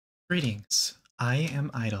Greetings, I am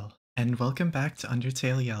Idle, and welcome back to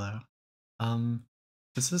Undertale Yellow. Um,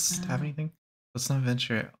 does this have anything? Let's not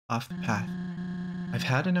venture off the path. I've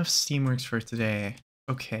had enough steamworks for today.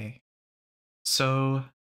 Okay, so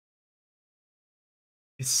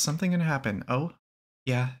is something gonna happen? Oh,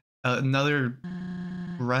 yeah, another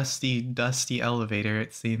rusty, dusty elevator,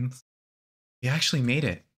 it seems. We actually made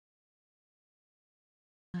it.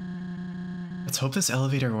 Let's hope this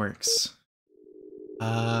elevator works.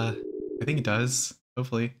 I think it does,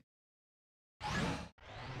 hopefully.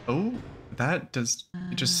 Oh, it just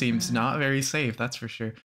seems not very safe, that's for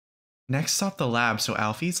sure. Next stop, the lab. So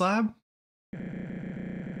Alfie's lab?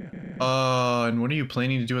 And what are you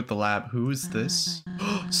planning to do at the lab? Who is this?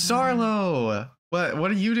 Sarlo! What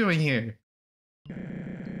are you doing here?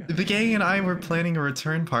 The gang and I were planning a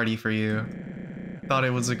return party for you. Thought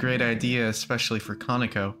it was a great idea, especially for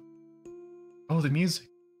Kaneko. Oh, the music.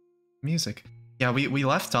 Music. Yeah, we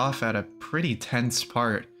left off at a pretty tense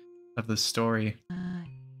part of the story.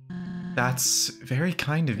 That's very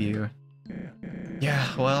kind of you. Yeah,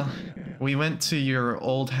 well, we went to your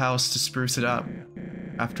old house to spruce it up.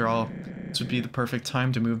 After all, this would be the perfect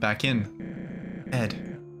time to move back in.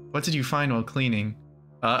 Ed, what did you find while cleaning?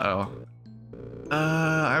 Uh-oh.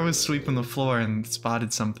 I was sweeping the floor and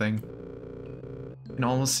spotted something. An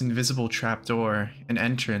almost invisible trapdoor, an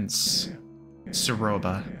entrance.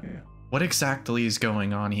 Ceroba. What exactly is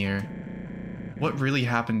going on here? What really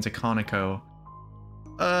happened to Kaneko?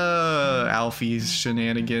 Alfie's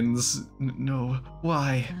shenanigans. No,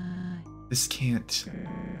 why? This can't.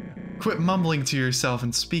 Quit mumbling to yourself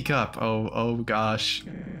and speak up. Oh gosh.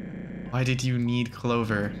 Why did you need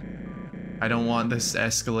Clover? I don't want this to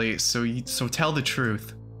escalate, so tell the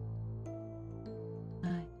truth.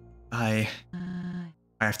 I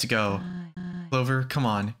have to go. Clover, come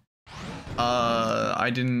on. I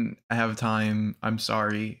didn't have time. I'm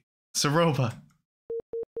sorry. Ceroba.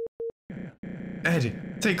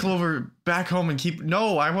 Ed, take Clover back home and keep—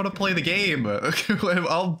 No, I want to play the game.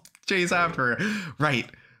 I'll chase after her. Right.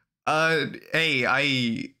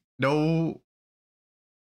 Hey, Starlo?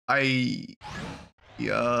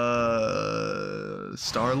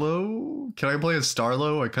 Can I play as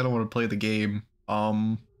Starlo? I kind of want to play the game.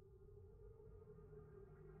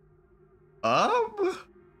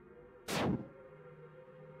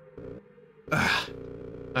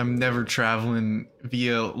 I'm never traveling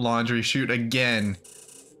via laundry chute again.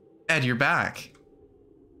 Ed, you're back.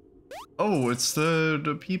 Oh, it's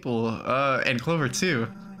the people, and Clover too.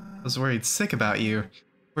 I was worried sick about you.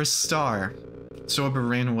 Where's Star? Ceroba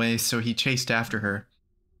ran away, so he chased after her.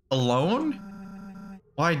 Alone?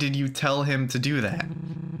 Why did you tell him to do that?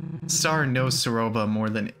 Star knows Ceroba more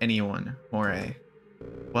than anyone, Moray.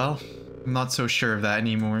 Well, I'm not so sure of that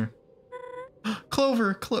anymore.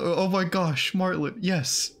 Clover! Oh my gosh, Martlet,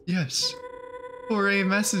 yes. Moray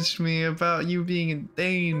messaged me about you being in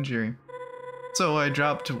danger. So I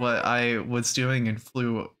dropped what I was doing and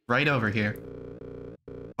flew right over here.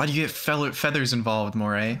 Why'd you get feathers involved,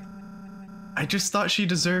 Moray? I just thought she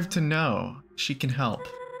deserved to know. She can help.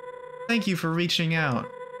 Thank you for reaching out.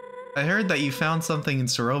 I heard that you found something in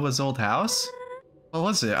Ceroba's old house? What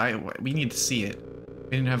was it? We need to see it.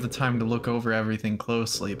 We didn't have the time to look over everything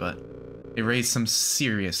closely, but it raised some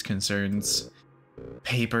serious concerns.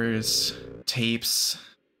 Papers, tapes,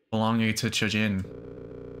 belonging to Chujin.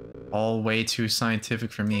 All way too scientific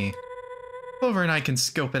for me. Clover and I can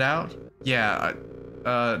scope it out. Yeah,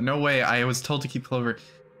 no way. I was told to keep Clover.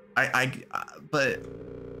 But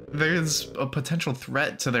there's a potential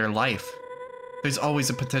threat to their life. There's always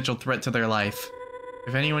a potential threat to their life.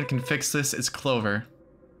 If anyone can fix this, it's Clover.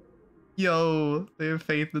 Yo, they have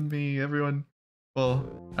faith in me, everyone. Well,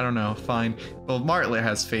 I don't know, fine. Well, Martlet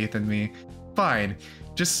has faith in me. Fine,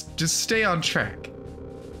 just stay on track.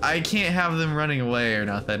 I can't have them running away or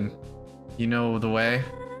nothing. You know the way?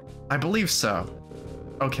 I believe so.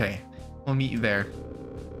 Okay, we'll meet you there.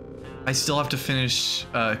 I still have to finish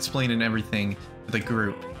explaining everything to the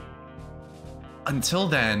group. Until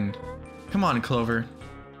then, come on, Clover.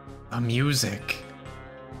 A music.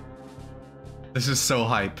 This is so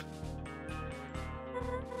hype.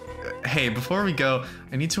 Hey, before we go,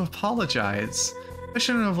 I need to apologize. I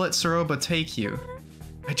shouldn't have let Ceroba take you.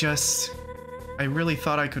 I really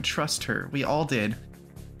thought I could trust her. We all did.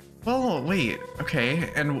 Well, wait, okay,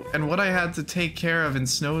 and what I had to take care of in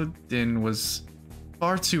Snowdin was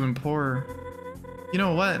far too important. You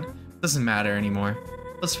know what? Doesn't matter anymore.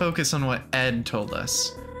 Let's focus on what Ed told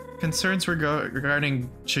us. Concerns regarding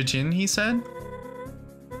Chujin, he said?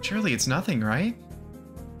 Surely it's nothing, right?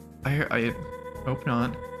 I hope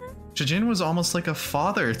not. Chujin was almost like a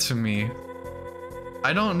father to me.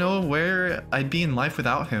 I don't know where I'd be in life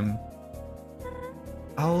without him.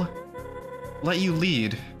 I'll let you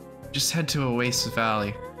lead. Just head to Oasis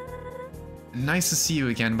Valley. Nice to see you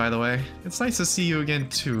again, by the way. It's nice to see you again,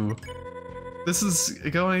 too. This is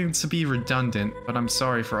going to be redundant, but I'm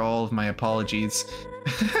sorry for all of my apologies.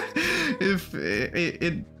 If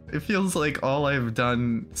it feels like all I've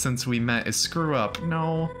done since we met is screw up.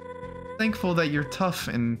 No. Thankful that you're tough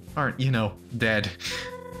and aren't, you know, dead.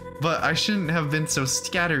 But I shouldn't have been so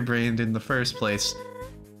scatterbrained in the first place.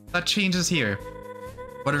 That changes here.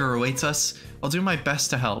 Whatever awaits us, I'll do my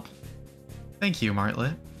best to help. Thank you,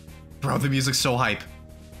 Martlet. Bro, the music's so hype.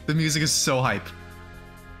 The music is so hype.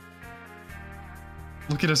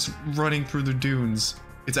 Look at us running through the dunes.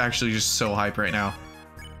 It's actually just so hype right now.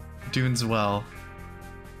 Dunes well.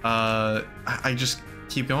 I just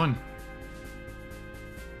keep going.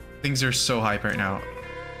 Things are so hype right now.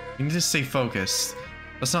 We need to stay focused.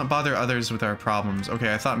 Let's not bother others with our problems.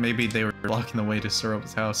 Okay, I thought maybe they were blocking the way to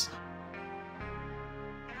Ceroba's house.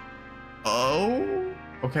 Oh,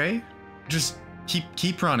 okay. Just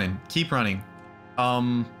keep running. Keep running.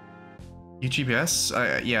 UGPS?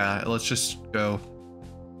 Yeah, let's just go.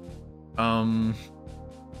 Damn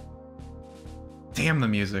the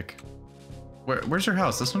music. Where's her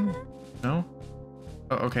house? This one? No?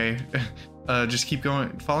 Oh, okay. Just keep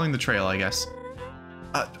going, following the trail, I guess.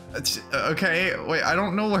 Okay, wait, I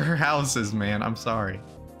don't know where her house is, man. I'm sorry.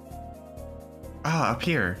 Ah, up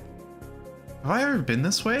here. Have I ever been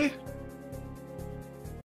this way?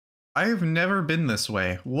 I have never been this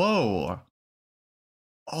way. Whoa.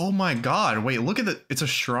 Oh my god, wait, look at it. It's a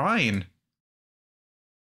shrine.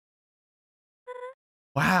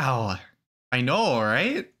 Wow. I know,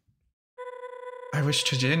 right? I wish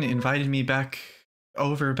Chujin invited me back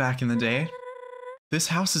in the day. This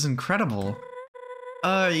house is incredible.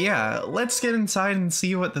 Yeah, let's get inside and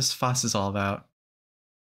see what this fuss is all about.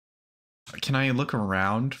 Can I look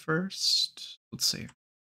around first? Let's see.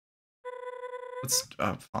 Let's,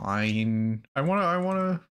 fine. I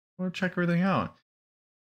wanna check everything out.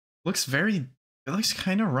 It looks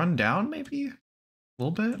kind of run down, maybe? A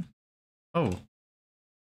little bit? Oh.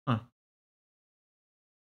 Huh.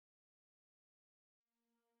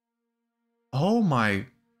 Oh my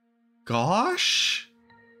gosh?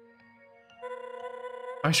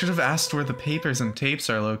 I should have asked where the papers and tapes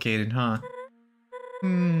are located, huh?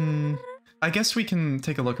 I guess we can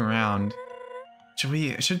take a look around.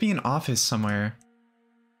 It should be an office somewhere.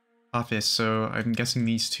 Office, so I'm guessing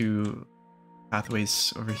these two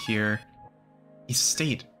pathways over here.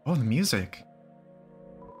 Estate. Oh, the music.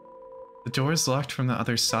 The door is locked from the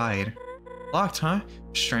other side. Locked, huh?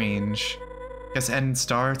 Strange. Guess Ed and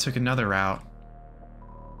Star took another route.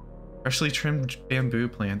 Freshly trimmed bamboo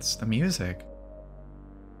plants. The music.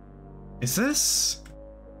 Is this...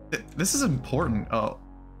 This is important. Oh.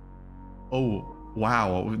 Oh,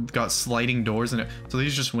 wow. We've got sliding doors in it. So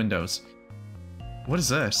these are just windows. What is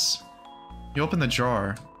this? You open the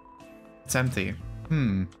drawer. It's empty.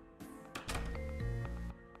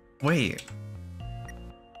 Wait.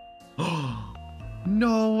 Oh,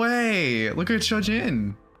 no way. Look at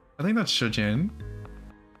Chujin. I think that's Chujin.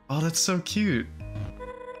 Oh, that's so cute.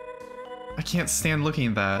 I can't stand looking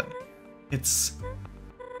at that. It's...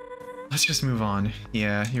 Let's just move on.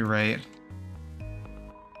 Yeah, you're right.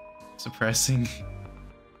 Suppressing.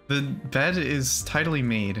 The bed is tidily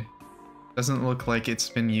made. Doesn't look like it's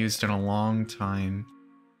been used in a long time.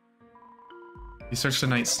 You search the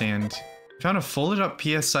nightstand. You found a folded up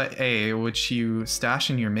PSA which you stash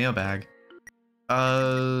in your mailbag.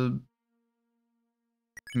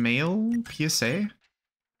 Mail? PSA?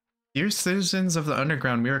 Dear citizens of the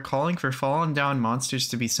underground, we are calling for fallen down monsters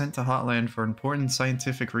to be sent to Hotland for important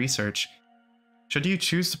scientific research. Should you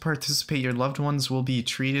choose to participate, your loved ones will be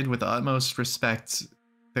treated with the utmost respect,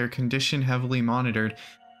 their condition heavily monitored,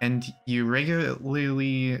 and you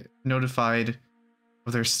regularly notified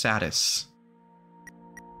of their status.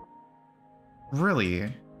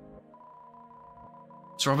 Really?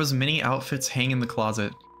 Ceroba's many outfits hang in the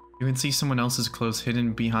closet. You can see someone else's clothes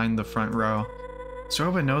hidden behind the front row.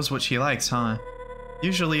 Ceroba knows what she likes, huh?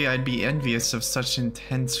 Usually I'd be envious of such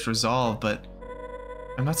intense resolve, but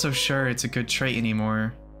I'm not so sure it's a good trait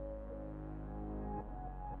anymore.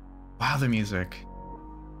 Wow, the music.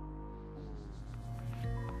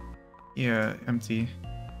 Yeah, empty.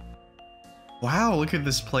 Wow, look at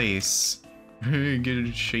this place. Get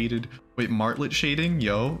it shaded. Wait, Martlet shading?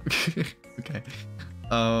 Yo. Okay.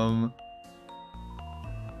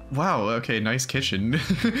 Wow, okay, nice kitchen.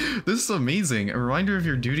 This is amazing. A reminder of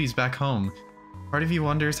your duties back home. Part of you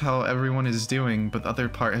wonders how everyone is doing, but the other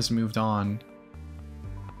part has moved on.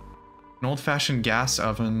 An old-fashioned gas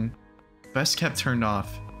oven. Best kept turned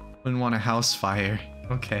off. Wouldn't want a house fire.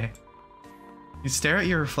 Okay. You stare at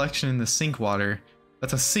your reflection in the sink water.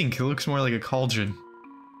 That's a sink, it looks more like a cauldron.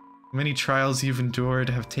 Many trials you've endured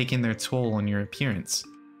have taken their toll on your appearance.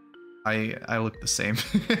 I look the same.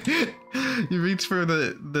 You reach for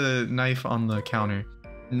the knife on the counter.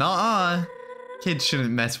 Nuh-uh. Kids shouldn't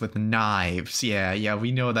mess with knives. Yeah,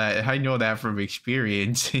 we know that. I know that from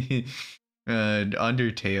experience.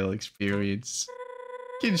 Undertale experience.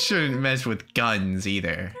 Kids shouldn't mess with guns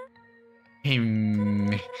either.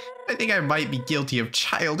 I think I might be guilty of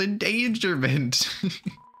child endangerment.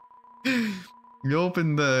 You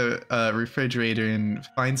open the refrigerator and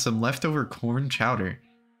find some leftover corn chowder.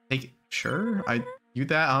 Sure? You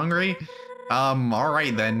that hungry?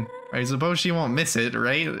 Alright then. I suppose she won't miss it,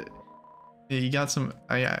 right? You got some...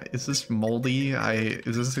 is this moldy?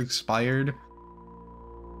 Is this expired?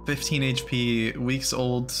 15 HP, weeks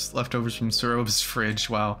old, leftovers from Ceroba's fridge,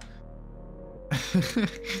 wow.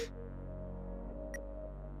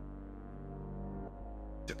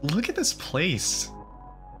 Look at this place.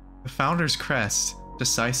 The founder's crest.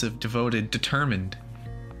 Decisive, devoted, determined.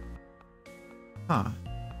 Huh.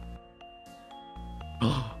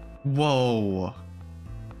 Whoa.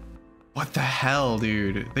 What the hell,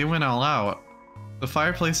 dude? They went all out. The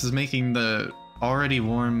fireplace is making the already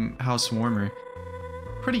warm house warmer.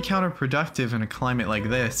 Pretty counterproductive in a climate like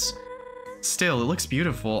this. Still, it looks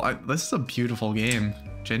beautiful. This is a beautiful game,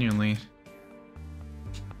 genuinely.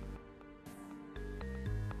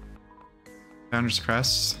 Founder's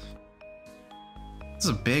Crest. This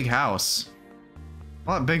is a big house. A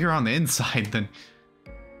lot bigger on the inside than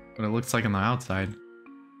what it looks like on the outside.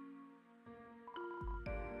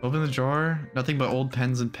 Open the drawer. Nothing but old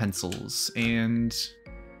pens and pencils. And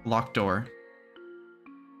locked door.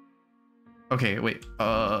 Okay, wait.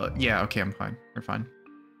 Yeah, okay, I'm fine. We're fine.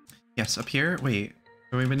 Yes, up here. Wait,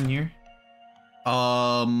 have we been in here?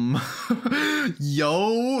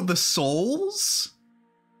 Yo, the souls?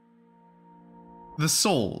 The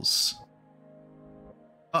souls.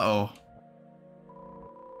 Uh-oh.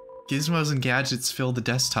 Gizmos and gadgets fill the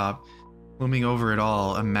desktop. Looming over it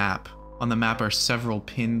all, a map. On the map are several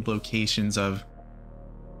pinned locations of...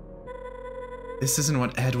 This isn't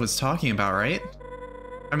what Ed was talking about, right?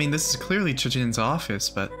 I mean, this is clearly Chujin's office,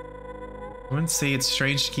 but... I wouldn't say it's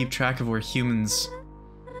strange to keep track of where humans...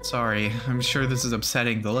 Sorry, I'm sure this is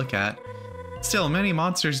upsetting to look at. Still, many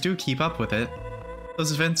monsters do keep up with it.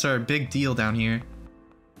 Those events are a big deal down here.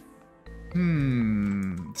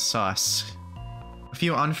 Sus. A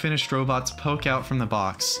few unfinished robots poke out from the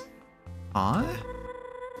box. Huh?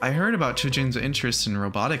 I heard about Chujin's interest in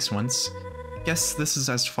robotics once. Guess this is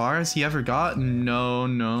as far as he ever got? No.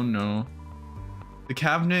 The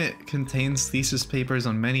cabinet contains thesis papers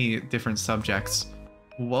on many different subjects.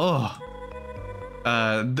 Whoa.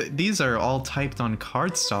 These are all typed on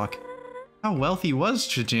cardstock. How wealthy was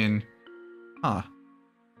Chujin? Huh.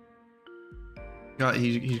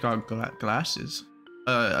 He's got glasses.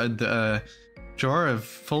 The drawer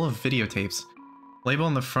full of videotapes. Label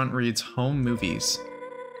on the front reads Home Movies.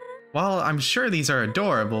 While I'm sure these are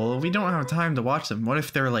adorable, we don't have time to watch them. What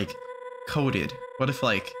if they're like coded? What if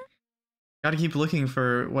like gotta keep looking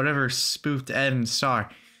for whatever spoofed Ed and Star?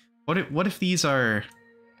 What if these are...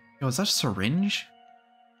 Yo, is that a syringe?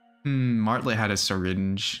 Martlet had a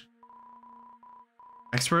syringe.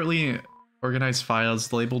 Expertly organized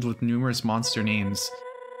files labeled with numerous monster names.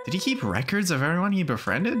 Did he keep records of everyone he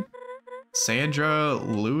befriended? Sandra,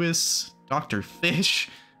 Lewis, Dr. Fish,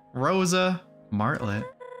 Rosa, Martlet.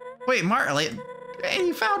 Wait, Martlet? Hey,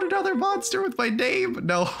 you found another monster with my name?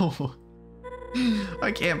 No.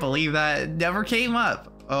 I can't believe that. It never came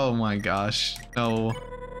up. Oh my gosh. No.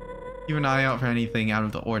 Keep an eye out for anything out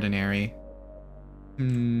of the ordinary.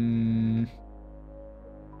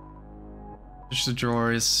 Just the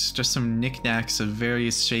drawers, just some knickknacks of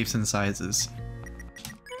various shapes and sizes.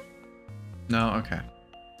 No, okay.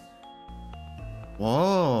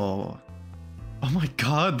 Whoa. Oh my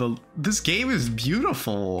god, this game is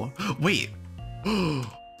beautiful. Wait.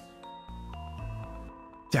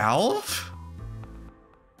 Delve?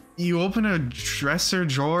 You open a dresser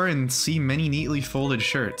drawer and see many neatly folded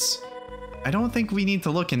shirts. I don't think we need to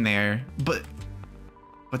look in there, but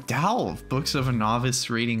delve. Books of a novice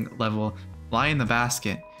reading level lie in the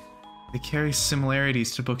basket. They carry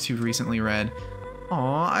similarities to books you've recently read.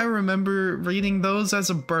 Aw, I remember reading those as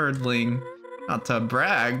a birdling. Not to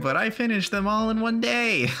brag, but I finished them all in one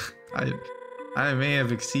day. I may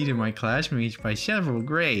have exceeded my classmates by several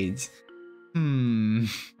grades.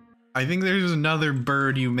 I think there's another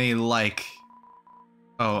bird you may like.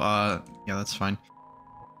 Oh, yeah, that's fine.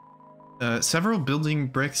 Several building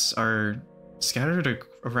bricks are scattered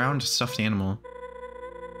around a stuffed animal.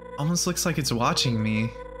 Almost looks like it's watching me.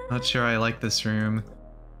 Not sure I like this room.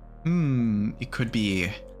 It could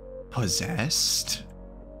be possessed?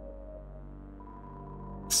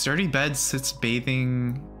 Sturdy bed sits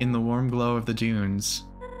bathing in the warm glow of the dunes.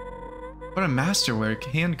 What a masterwork,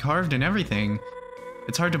 hand carved and everything.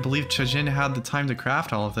 It's hard to believe Chujin had the time to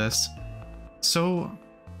craft all of this. So,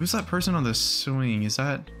 who's that person on the swing? Is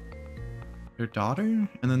that their daughter?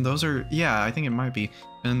 And then those are, yeah, I think it might be.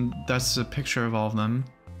 And that's a picture of all of them.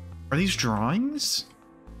 Are these drawings?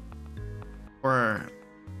 Or,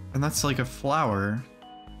 and that's like a flower.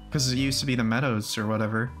 Because it used to be the meadows or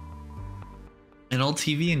whatever. An old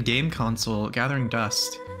TV and game console gathering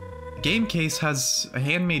dust. The game case has a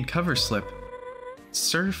handmade cover slip.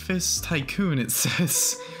 Surface Tycoon, it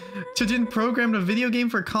says. Chujin programmed a video game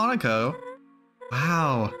for Kaneko.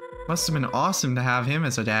 Wow, must have been awesome to have him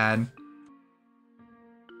as a dad.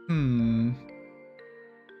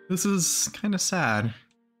 This is kind of sad.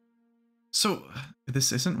 So,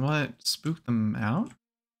 this isn't what spooked them out?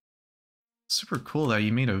 Super cool that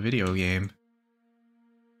you made a video game.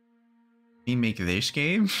 Me make this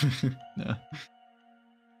game? No.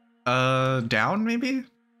 Down maybe?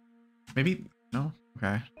 Maybe? No?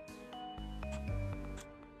 Okay.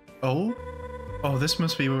 Oh? Oh, this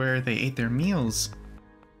must be where they ate their meals.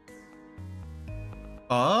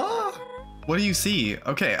 What do you see?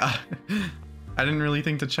 Okay, I didn't really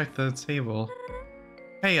think to check the table.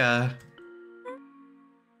 Hey, I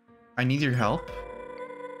need your help.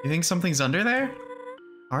 You think something's under there?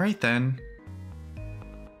 Alright then.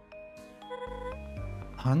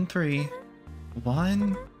 On 3.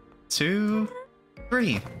 1, 2,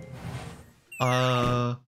 3.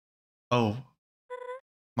 Oh.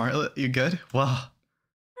 Marla, you good? Wow.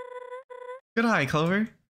 Good eye, Clover.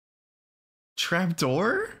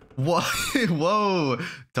 Trapdoor? What? Whoa.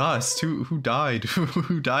 Dust. Who died?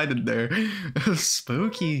 Who died in there?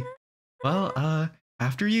 Spooky. Well,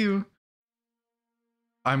 after you.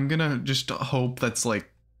 I'm gonna just hope that's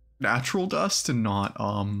like natural dust and not,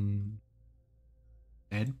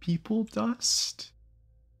 dead people dust?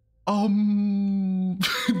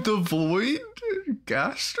 The void?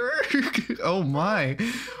 Gaster? Oh my.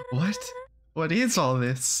 What? What is all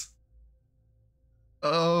this?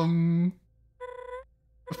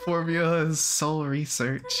 Formula's soul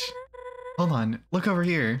research. Hold on, look over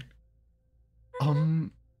here.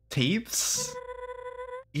 Tapes?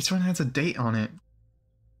 Each one has a date on it.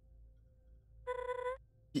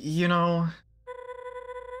 You know,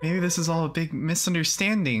 maybe this is all a big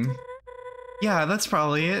misunderstanding. Yeah, that's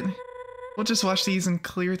probably it. We'll just watch these and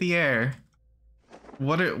clear the air.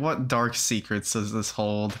 What dark secrets does this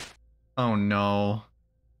hold? Oh no.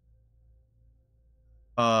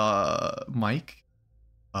 Mike?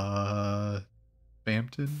 Bampton?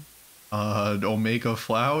 Omega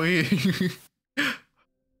Flowey?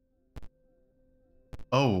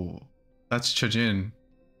 Oh, that's Chujin.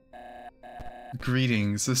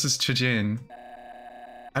 Greetings, this is Chujin.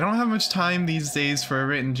 I don't have much time these days for a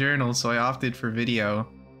written journal, so I opted for video.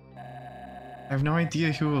 I have no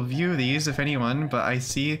idea who will view these, if anyone, but I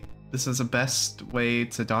see this as the best way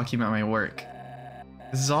to document my work.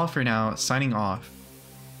 This is all for now, signing off.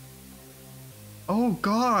 Oh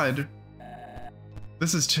god!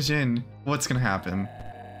 This is Chujin. What's gonna happen?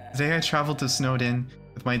 Today I traveled to Snowdon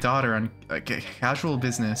with my daughter on casual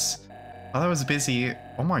business. While I was busy,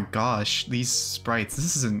 oh my gosh, these sprites,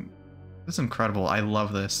 this is incredible, I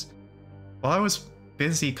love this. While I was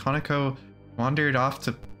busy, Kaneko wandered off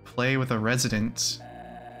to play with a resident.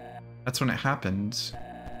 That's when it happened.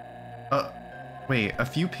 Wait, a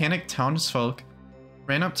few panicked townsfolk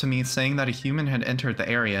ran up to me saying that a human had entered the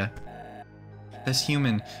area. This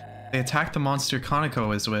human, they attacked the monster Kaneko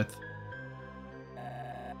was with.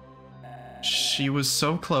 She was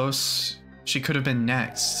so close, she could have been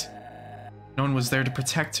next. No one was there to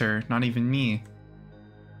protect her, not even me.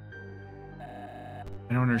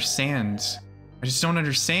 I don't understand. I just don't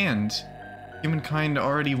understand. Humankind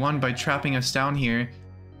already won by trapping us down here,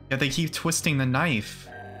 yet they keep twisting the knife.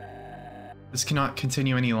 This cannot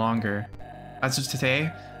continue any longer. As of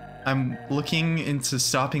today, I'm looking into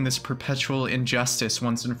stopping this perpetual injustice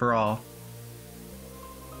once and for all.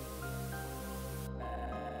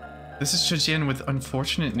 This is Chujin with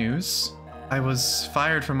unfortunate news. I was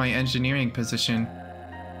fired from my engineering position.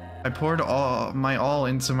 I poured my all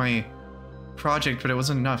into my project, but it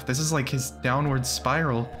wasn't enough. This is like his downward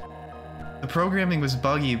spiral. The programming was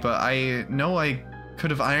buggy, but I know I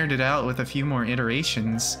could have ironed it out with a few more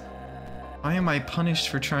iterations. Why am I punished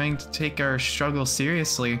for trying to take our struggle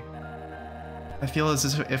seriously? I feel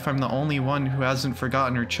as if I'm the only one who hasn't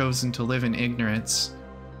forgotten or chosen to live in ignorance.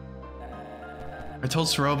 I told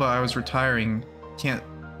Ceroba I was retiring. Can't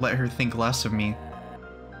let her think less of me.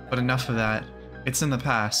 But enough of that. It's in the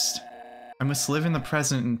past. I must live in the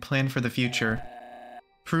present and plan for the future.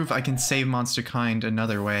 Prove I can save monster kind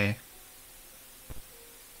another way.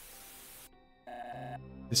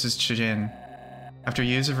 This is Chujin. After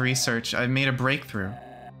years of research, I've made a breakthrough.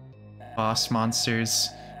 Boss monsters.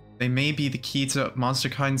 They may be the key to monster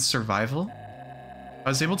kind's survival? I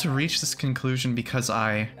was able to reach this conclusion because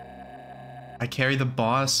I carry the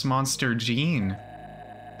boss monster gene.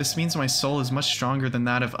 This means my soul is much stronger than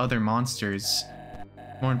that of other monsters.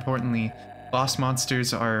 More importantly, boss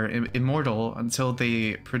monsters are immortal until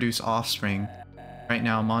they produce offspring. Right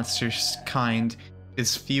now, monsters' kind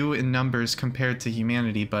is few in numbers compared to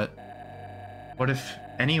humanity, but what if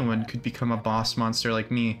anyone could become a boss monster like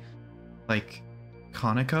me? Like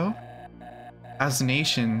Konako? As a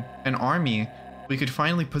nation, an army, we could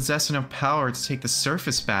finally possess enough power to take the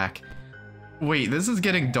surface back. Wait, this is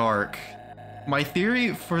getting dark. My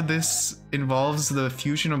theory for this involves the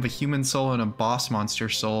fusion of a human soul and a boss monster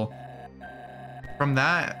soul. From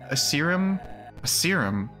that, a serum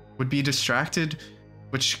would be distracted,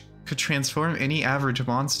 which could transform any average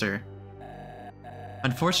monster.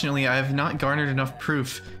 Unfortunately, I have not garnered enough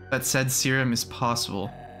proof that said serum is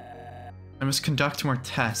possible. I must conduct more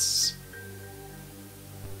tests.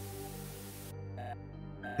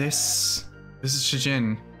 This is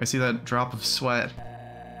Chujin. I see that drop of sweat.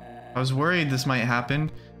 I was worried this might happen.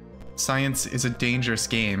 Science is a dangerous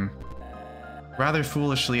game. Rather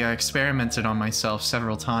foolishly, I experimented on myself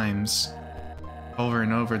several times. Over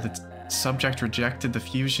and over, the subject rejected the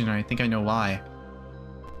fusion, and I think I know why.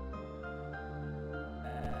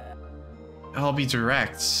 I'll be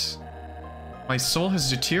direct. My soul has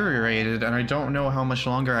deteriorated, and I don't know how much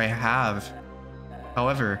longer I have.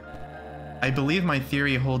 However, I believe my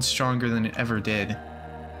theory holds stronger than it ever did.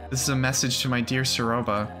 This is a message to my dear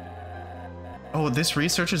Ceroba. Oh, this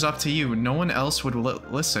research is up to you. No one else would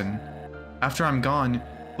listen. After I'm gone,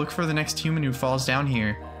 look for the next human who falls down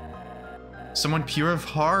here. Someone pure of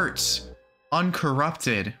heart.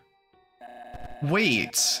 Uncorrupted.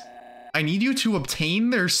 Wait. I need you to obtain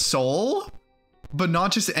their soul? But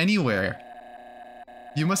not just anywhere.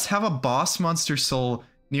 You must have a boss monster soul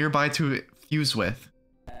nearby to fuse with.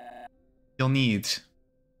 You'll need.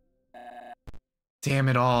 Damn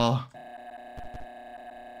it all.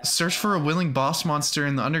 Search for a willing boss monster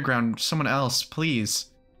in the underground. Someone else, please.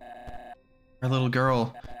 Our little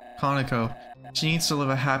girl, Konako. She needs to live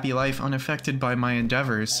a happy life unaffected by my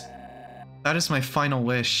endeavors. That is my final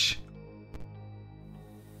wish.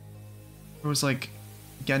 It was like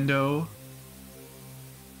Gendo.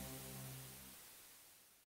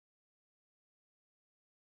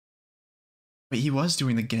 But he was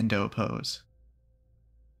doing the Gendo pose.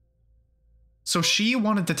 So she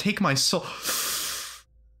wanted to take my soul.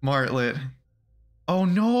 Martlet. Oh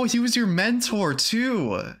no, he was your mentor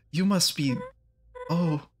too. You must be...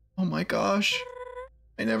 Oh my gosh.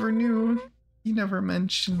 I never knew. He never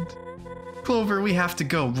mentioned. Clover, we have to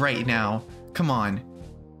go right now. Come on.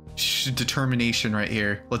 Determination right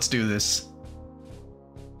here. Let's do this.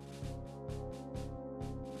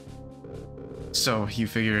 So, you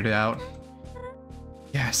figured it out?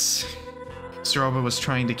 Yes. Ceroba was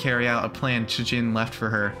trying to carry out a plan Chujin left for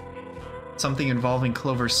her. Something involving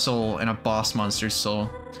Clover's soul and a boss monster's soul,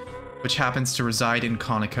 which happens to reside in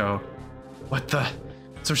Konako. What the?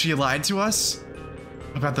 So she lied to us?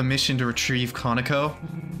 About the mission to retrieve Konako?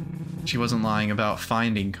 She wasn't lying about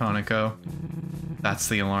finding Konako. That's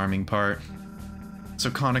the alarming part. So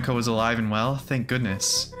Konako is alive and well? Thank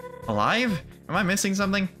goodness. Alive? Am I missing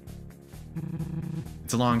something?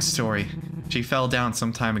 It's a long story. She fell down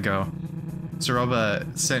some time ago. Ceroba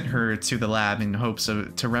sent her to the lab in hopes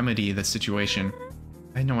to remedy the situation.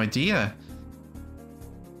 I had no idea.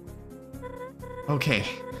 Okay,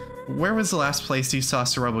 where was the last place you saw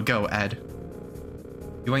Ceroba go, Ed?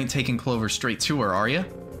 You ain't taking Clover straight to her, are you?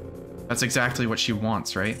 That's exactly what she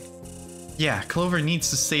wants, right? Yeah, Clover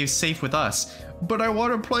needs to stay safe with us. But I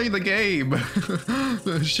want to play the game!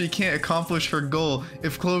 She can't accomplish her goal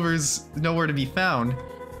if Clover's nowhere to be found.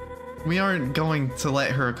 We aren't going to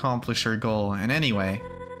let her accomplish her goal, and anyway,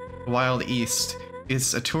 the Wild East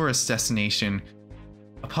is a tourist destination,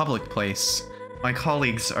 a public place. My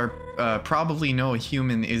colleagues are probably know a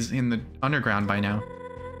human is in the underground by now.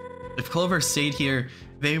 If Clover stayed here,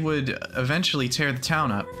 they would eventually tear the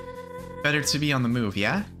town up. Better to be on the move,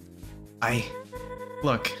 yeah?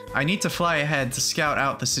 Look, I need to fly ahead to scout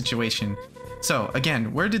out the situation. So,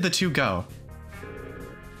 again, where did the two go?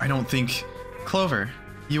 I don't think... Clover,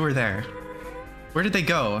 you were there. Where did they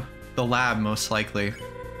go? The lab, most likely.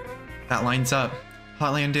 That lines up.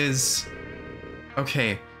 Hotland is...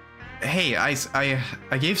 Okay. Hey,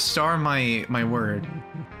 I gave Star my word.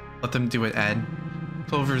 Let them do it, Ed.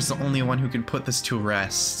 Clover's the only one who can put this to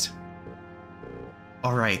rest.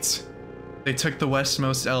 Alright. They took the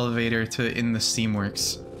westmost elevator to in the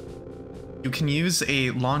steamworks. You can use a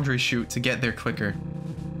laundry chute to get there quicker.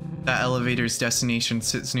 That elevator's destination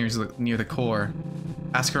sits near the core.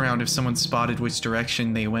 Ask around if someone spotted which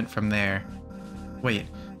direction they went from there. Wait,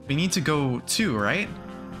 we need to go too, right?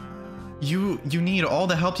 You need all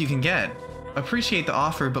the help you can get. Appreciate the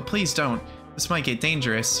offer, but please don't. This might get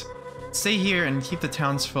dangerous. Stay here and keep the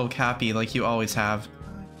townsfolk happy like you always have.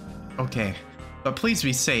 Okay, but please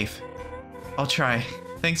be safe. I'll try.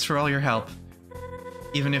 Thanks for all your help.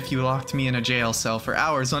 Even if you locked me in a jail cell for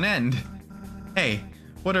hours on end. Hey,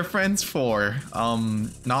 what are friends for?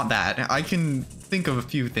 Not that. I can think of a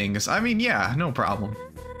few things. I mean, yeah, no problem.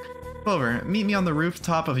 Clover, meet me on the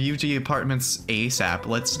rooftop of UG Apartments ASAP.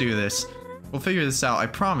 Let's do this. We'll figure this out, I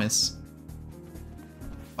promise.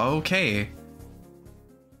 Okay.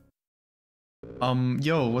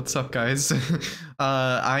 Yo, what's up, guys?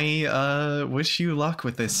 I wish you luck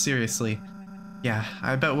with this, seriously. Yeah,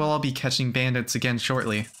 I bet we'll all be catching bandits again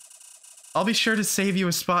shortly. I'll be sure to save you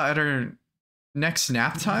a spot at our next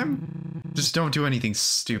nap time. Just don't do anything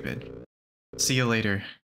stupid. See you later,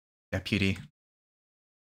 deputy.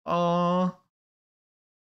 Oh.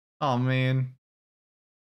 Oh, man.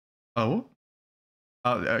 Oh?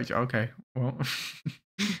 Okay. Well.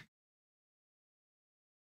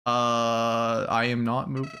 I am not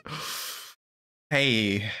moving.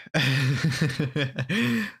 Hey.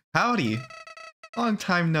 Howdy. Long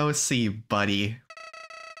time no see, buddy.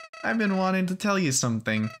 I've been wanting to tell you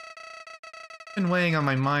something. It's been weighing on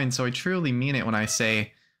my mind, so I truly mean it when I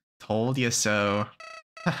say, told you so.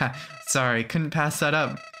 Sorry, couldn't pass that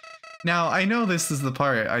up. Now, I know this is the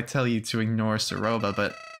part I tell you to ignore Ceroba,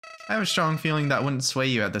 but I have a strong feeling that wouldn't sway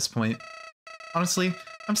you at this point. Honestly,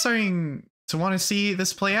 I'm starting to want to see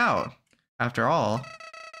this play out. After all,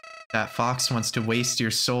 that Fox wants to waste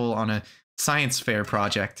your soul on a science fair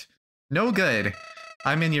project. No good.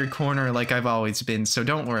 I'm in your corner like I've always been, so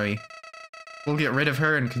don't worry. We'll get rid of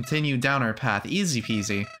her and continue down our path, easy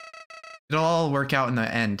peasy. It'll all work out in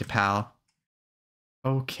the end, pal.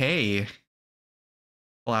 Okay.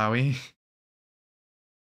 Flowey.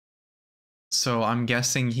 So I'm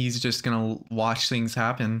guessing he's just gonna watch things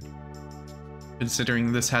happen.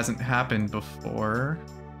 Considering this hasn't happened before.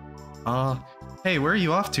 Hey, where are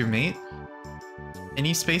you off to, mate?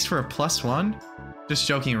 Any space for a +1? Just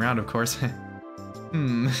joking around, of course.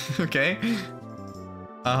 Okay.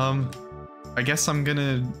 I guess I'm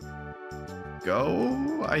gonna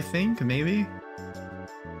go, I think, maybe?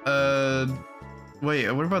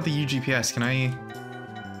 Wait, what about the UGPS? Can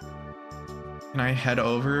I head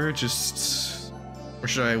over? Just... Or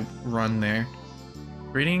should I run there?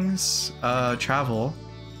 Greetings, travel.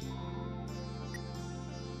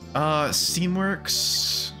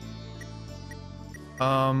 Steamworks.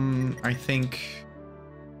 I think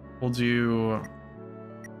we'll do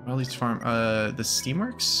Welly's Farm. The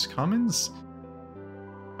Steamworks Commons?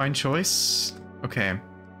 Fine choice. Okay.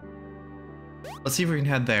 Let's see if we can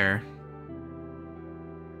head there.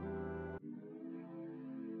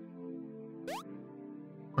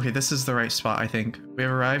 Okay, this is the right spot, I think. We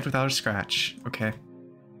have arrived without a scratch. Okay.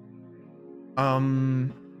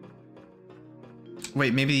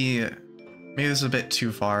 Wait, maybe this is a bit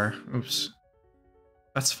too far. Oops.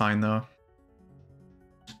 That's fine, though.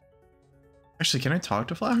 Actually, can I talk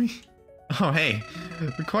to Flowey? Oh, hey.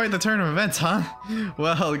 Quite the turn of events, huh?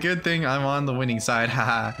 Well, good thing I'm on the winning side,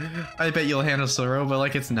 haha. I bet you'll handle Ceroba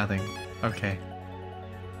like it's nothing. Okay.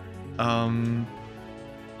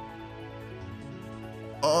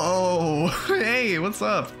 Oh, hey, what's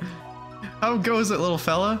up? How goes it, little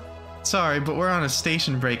fella? Sorry, but we're on a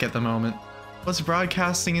station break at the moment. What's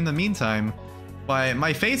broadcasting in the meantime? Why,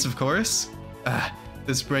 my face, of course.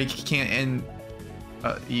 This break can't end.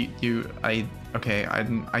 Okay,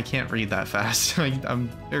 I can't read that fast. I'm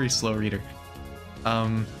a very slow reader.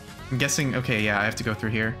 I'm guessing, okay, yeah, I have to go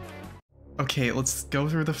through here. Okay, let's go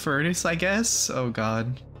through the furnace, I guess. Oh,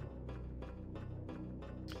 God.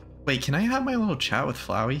 Wait, can I have my little chat with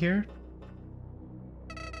Flowey here?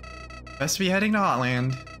 Best be heading to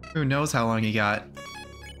Hotland. Who knows how long you got.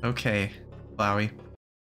 Okay, Flowey.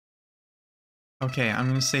 Okay, I'm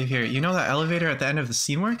gonna save here. You know that elevator at the end of the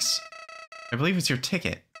Steamworks? I believe it's your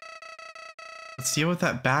ticket. Let's deal with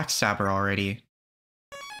that backstabber already.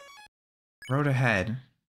 Road ahead.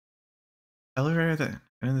 Elevator at the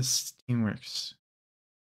end of the Steamworks.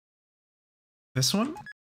 This one?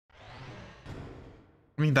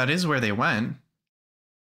 I mean, that is where they went.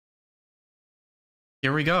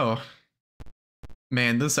 Here we go.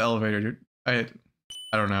 Man, this elevator, I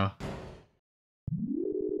don't know.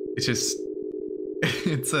 It's just,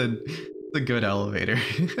 it's a good elevator.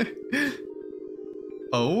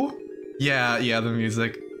 Oh? Yeah, the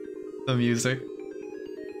music. The music.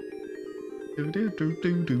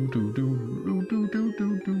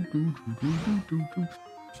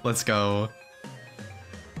 Let's go.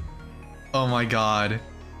 Oh my god.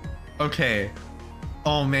 Okay.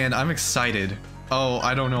 Oh man, I'm excited. Oh,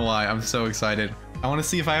 I don't know why. I'm so excited. I want to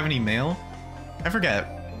see if I have any mail. I forget.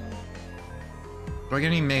 Do I get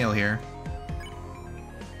any mail here?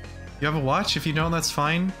 You have a watch? If you don't, that's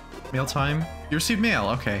fine. Mail time. You received mail.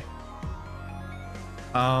 Okay.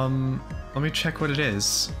 Let me check what it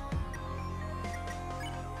is.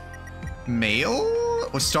 Mail?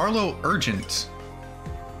 Was Starlo urgent?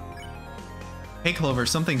 Hey Clover,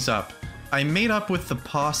 something's up. I made up with the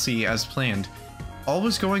posse as planned. All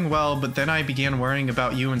was going well, but then I began worrying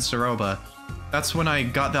about you and Ceroba. That's when I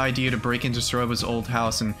got the idea to break into Ceroba's old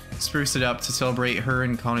house and spruce it up to celebrate her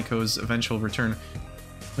and Konako's eventual return.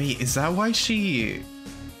 Wait, is that why she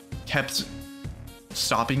kept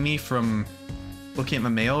stopping me from looking at my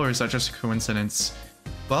mail, or is that just a coincidence?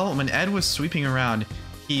 Well, when Ed was sweeping around,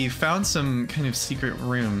 he found some kind of secret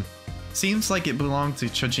room. Seems like it belonged to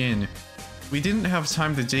Chujin. We didn't have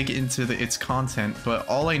time to dig into its content, but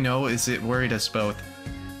all I know is it worried us both.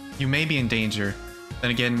 You may be in danger.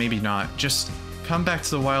 Then again, maybe not. Just come back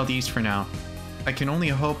to the Wild East for now. I can only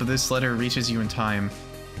hope this letter reaches you in time.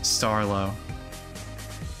 Starlo.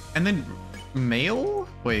 And then mail?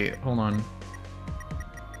 Wait, hold on.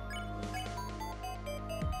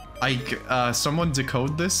 Someone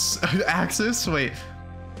decode this axis? Wait.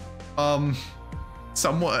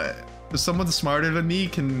 Someone smarter than me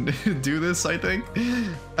can do this, I think.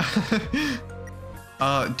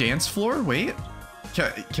 Dance floor? Wait.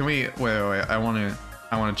 Can we wait, I wanna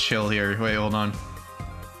chill here. Wait, hold on.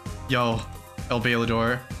 Yo, El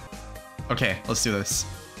Bailador. Okay, let's do this.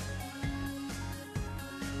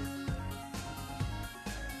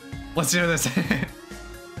 Let's do this.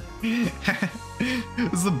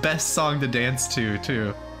 This is the best song to dance to,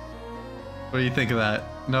 too. What do you think of that?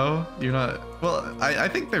 No? You're not? Well, I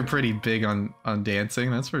think they're pretty big on dancing,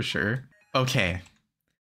 that's for sure. Okay.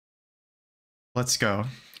 Let's go.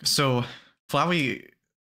 So, Flowey...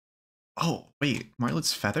 Oh, wait.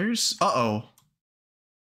 Martlet's feathers? Uh-oh.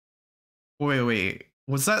 Wait.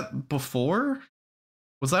 Was that before?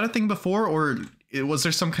 Was that a thing before, or was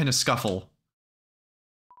there some kind of scuffle?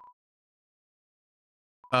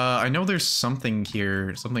 I know there's something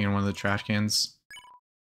here. Something in one of the trash cans.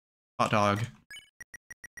 Hot dog.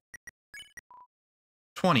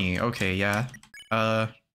 20. Okay, yeah. I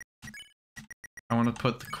want to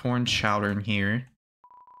put the corn chowder in here.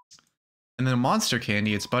 And then a monster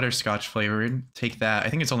candy. It's butterscotch flavored. Take that. I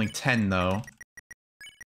think it's only 10, though.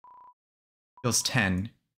 Feels 10.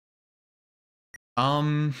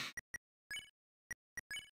 I'm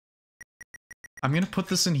gonna put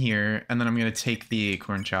this in here, and then I'm gonna take the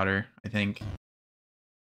corn chowder, I think.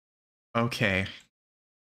 Okay.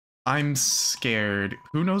 I'm scared.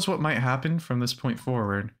 Who knows what might happen from this point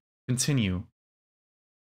forward? Continue.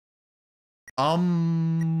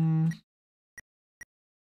 Oh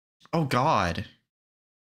god.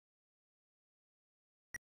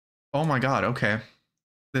 Oh my god, okay.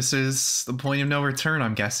 This is the point of no return,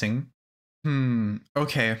 I'm guessing.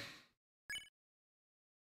 Okay.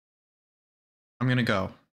 I'm gonna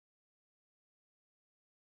go.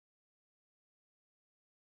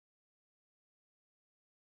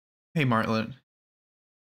 Hey, Martlet.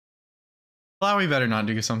 Flowey better not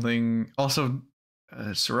do something. Also,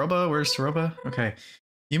 Ceroba? Where's Ceroba? Okay.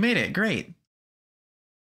 You made it. Great.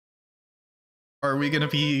 Are we gonna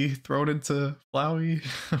be thrown into Flowey?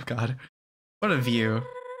 Oh god. What a view.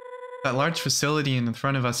 That large facility in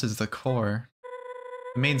front of us is the core.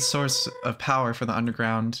 The main source of power for the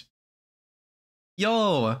underground.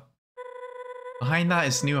 Yo! Behind that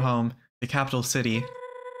is New Home, the capital city.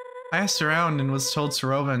 I asked around and was told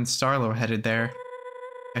Ceroba and Starlo headed there.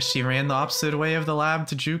 As she ran the opposite way of the lab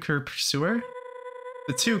to juke her pursuer?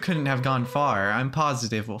 The two couldn't have gone far. I'm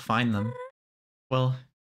positive we'll find them. Well...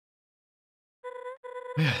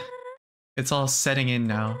 it's all setting in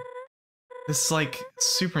now. This is like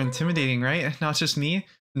super intimidating, right? Not just me?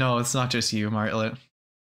 No, it's not just you, Martlet.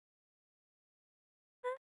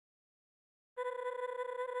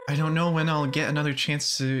 I don't know when I'll get another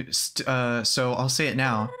chance to, so I'll say it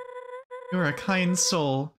now. You're a kind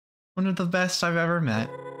soul, one of the best I've ever met.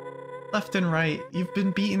 Left and right, you've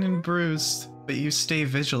been beaten and bruised, but you stay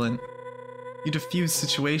vigilant. You diffuse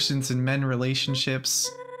situations in men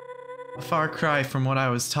relationships. A far cry from what I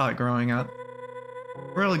was taught growing up.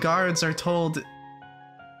 Royal guards are told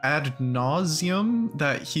ad nauseum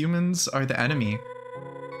that humans are the enemy.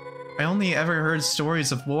 I only ever heard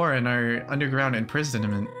stories of war and our underground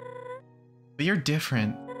imprisonment. But you're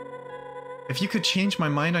different. If you could change my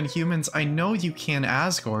mind on humans, I know you can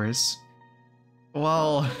Asgores.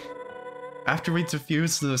 Well, after we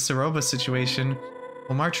defuse the Ceroba situation,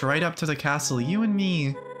 we'll march right up to the castle, you and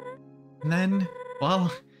me. And then,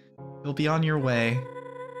 well, you'll be on your way.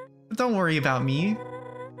 But don't worry about me.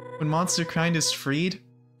 When monsterkind is freed,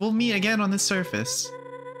 we'll meet again on the surface.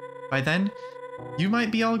 By then, you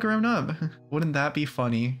might be all grown up. Wouldn't that be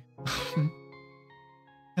funny?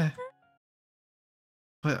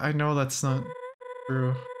 But I know that's not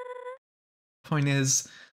true. Point is,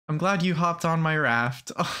 I'm glad you hopped on my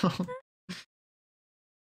raft.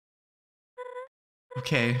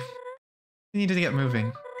 Okay. We need to get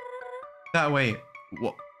moving. That way.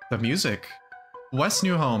 What? The music. West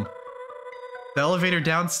New Home. The elevator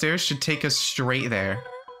downstairs should take us straight there.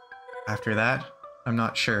 After that, I'm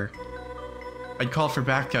not sure. I'd call for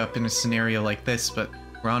backup in a scenario like this, but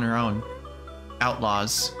we're on our own.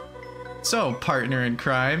 Outlaws. So, partner in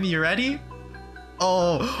crime, you ready?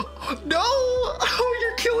 Oh, no! Oh,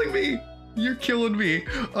 you're killing me! You're killing me.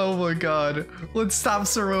 Oh my god. Let's stop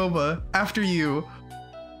Ceroba. After you.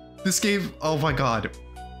 This game, oh my god.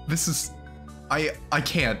 This is, I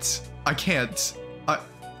can't. I can't.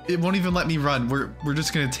 It won't even let me run. We're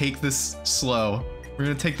just gonna take this slow. We're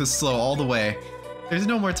gonna take this slow all the way. There's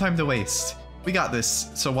no more time to waste. We got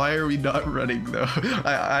this. So why are we not running though?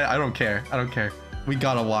 I don't care. I don't care. We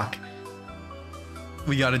gotta walk.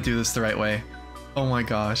 We gotta do this the right way. Oh my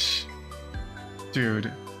gosh.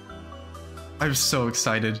 Dude. I'm so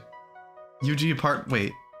excited. UG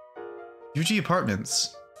Apartments.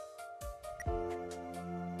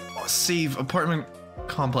 Oh, save apartment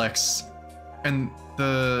complex. And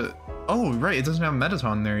the... Oh, right, it doesn't have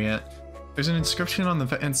Metaton there yet. There's an inscription on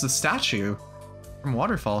the... It's the statue from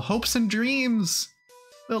Waterfall. Hopes and dreams!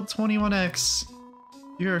 Built 21x.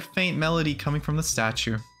 You hear a faint melody coming from the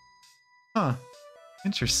statue. Huh.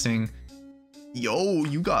 Interesting. Yo,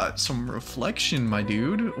 you got some reflection, my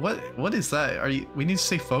dude. What is that? We need to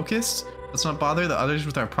stay focused? Let's not bother the others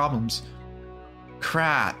with our problems.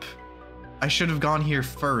 Crap. I should have gone here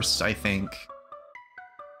first, I think.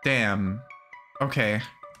 Damn. Okay.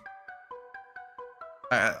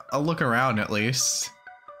 I'll look around at least.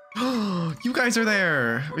 You guys are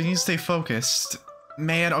there. We need to stay focused.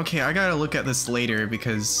 Man, okay, I gotta look at this later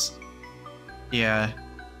because... Yeah.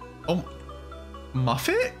 Oh.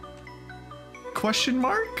 Muffet? Question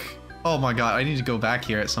mark? Oh my god, I need to go back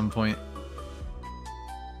here at some point.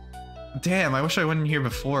 Damn, I wish I went in here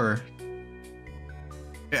before.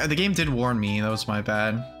 Yeah, the game did warn me, that was my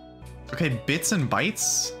bad. Okay, Bits and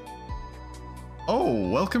Bytes? Oh,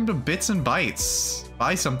 welcome to Bits and Bytes.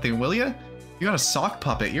 Buy something, will ya? You got a sock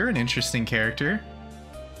puppet, you're an interesting character.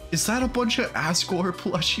 Is that a bunch of Asgore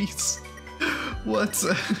plushies? What?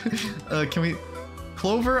 Can we...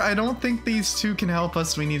 Clover, I don't think these two can help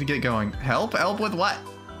us. We need to get going. Help? Help with what?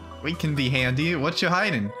 We can be handy. What you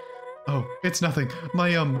hiding? Oh, it's nothing. My,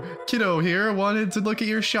 kiddo here wanted to look at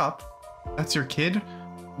your shop. That's your kid?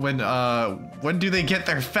 When do they get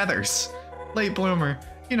their feathers? Late bloomer.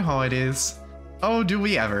 You know how it is. Oh, do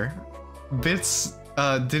we ever? Bits,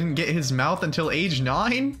 didn't get his mouth until age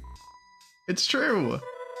 9? It's true.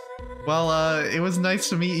 Well, it was nice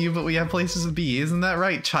to meet you, but we have places to be. Isn't that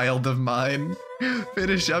right, child of mine?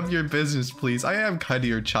 Finish up your business, please. I am kind of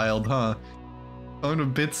your child, huh? On to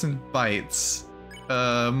Bits and Bytes.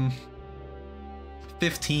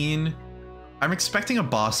 15. I'm expecting a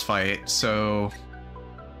boss fight, so...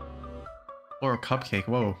 Or a cupcake,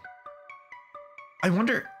 whoa. I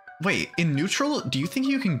wonder... Wait, in neutral, do you think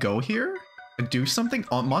you can go here? And do something?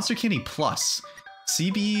 Oh, Monster Candy Plus.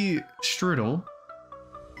 CB Strudel.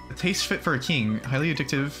 A taste fit for a king. Highly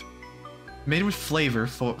addictive. Made with flavor.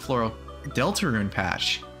 Floral. Deltarune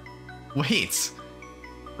patch. Wait.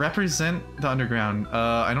 Represent the underground.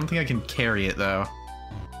 I don't think I can carry it though.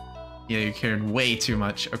 Yeah, you're carrying way too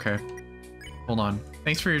much. Okay. Hold on.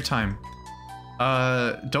 Thanks for your time.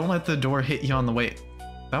 Don't let the door hit you on the way.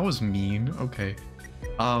 That was mean. Okay.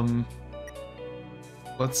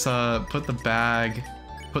 Let's put the bag,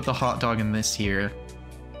 put the hot dog in this here.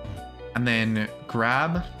 And then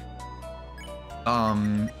grab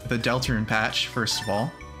the Deltarune patch first of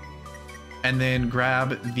all. And then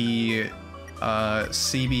grab the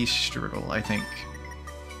CB strudel, I think.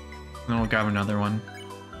 And then we'll grab another one.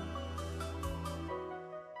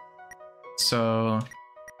 So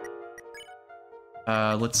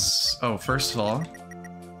let's first of all,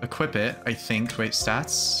 equip it, I think. Wait,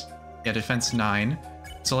 stats? Yeah, defense 9.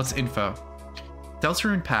 So let's info.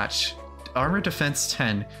 Deltarune patch. Armor Defense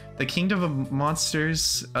 10. The Kingdom of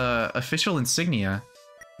Monsters official insignia.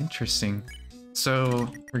 Interesting. So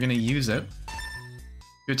we're gonna use it.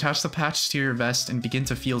 You attach the patch to your vest and begin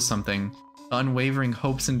to feel something. The unwavering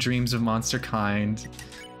hopes and dreams of monster kind.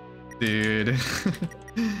 Dude.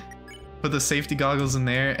 Put the safety goggles in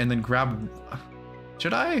there and then grab...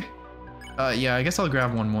 Should I? Yeah, I guess I'll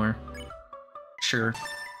grab one more. Sure.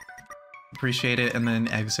 Appreciate it and then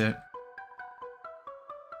exit.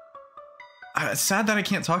 It's sad that I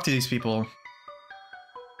can't talk to these people.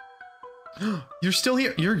 You're still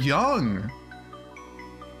here. You're young.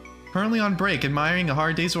 Currently on break, admiring a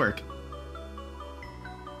hard day's work.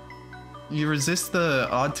 You resist the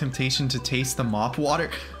odd temptation to taste the mop water.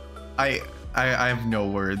 I have no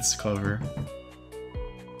words, Clover.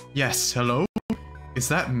 Yes, hello? Is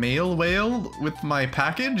that male whale with my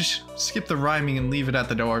package? Skip the rhyming and leave it at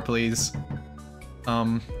the door, please.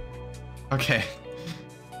 Okay.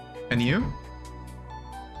 And you?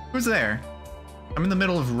 Who's there? I'm in the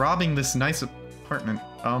middle of robbing this nice apartment.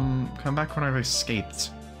 Come back when I've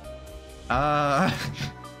escaped. I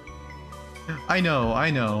know,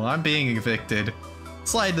 I'm being evicted.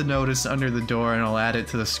 Slide the notice under the door and I'll add it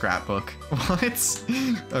to the scrapbook. What?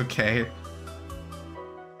 Okay.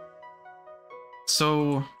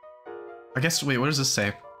 So, I guess, wait, what does this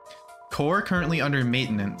say? Core currently under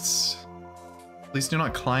maintenance. Please do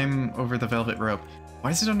not climb over the velvet rope. Why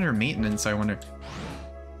is it under maintenance, I wonder?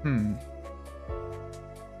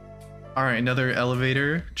 Alright, another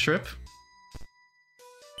elevator trip.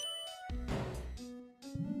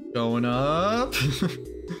 Going up.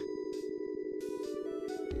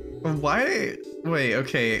 Why? Wait,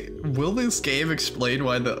 okay. Will this game explain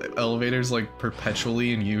why the elevator's like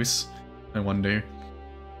perpetually in use? I wonder.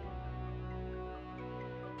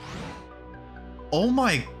 Oh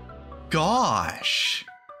my gosh.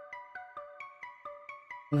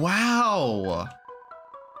 Wow.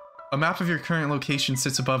 A map of your current location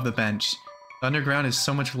sits above the bench. The underground is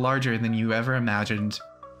so much larger than you ever imagined.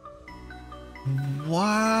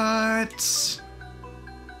 What?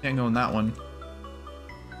 Can't go in that one.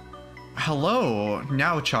 Hello.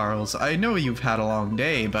 Now, Charles, I know you've had a long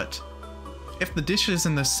day, but if the dishes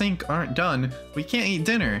in the sink aren't done, we can't eat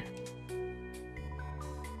dinner.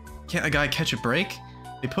 Can't a guy catch a break?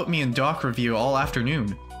 They put me in doc review all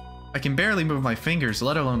afternoon. I can barely move my fingers,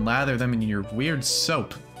 let alone lather them in your weird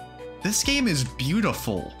soap. This game is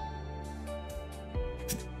beautiful.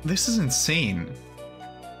 This is insane.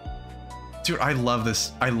 Dude, I love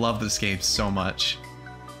this. I love this game so much.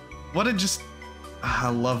 What a just...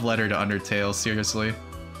 a love letter to Undertale, seriously.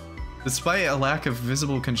 Despite a lack of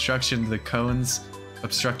visible construction, the cones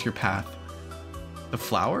obstruct your path. The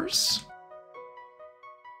flowers?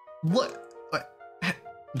 What?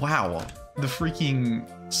 Wow. The freaking...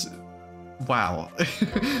 Wow.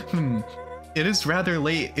 It is rather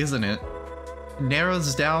late, isn't it?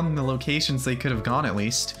 Narrows down the locations they could have gone at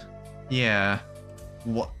least. Yeah.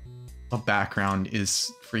 What? The background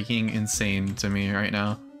is freaking insane to me right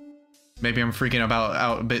now. Maybe I'm freaking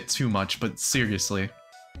out a bit too much, but seriously.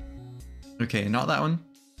 Okay, not that one.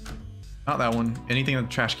 Not that one. Anything in the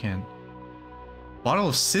trash can. Bottle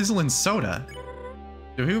of sizzling soda.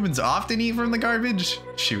 Do humans often eat from the garbage?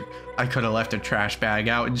 Shoot, I could have left a trash bag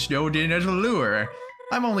out and snowed in as a lure.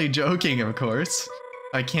 I'm only joking, of course.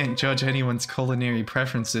 I can't judge anyone's culinary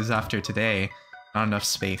preferences after today. Not enough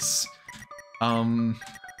space.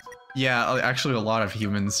 Yeah, actually a lot of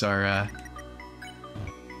humans are,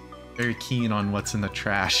 very keen on what's in the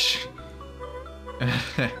trash.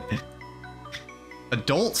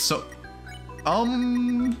 Adult so...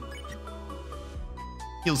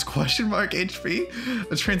 Heals question mark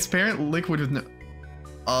HP? A transparent liquid with no...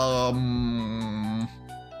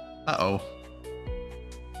 Uh-oh.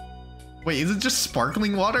 Wait, is it just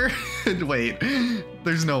sparkling water? Wait,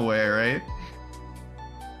 there's no way, right?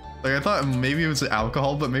 Like, I thought maybe it was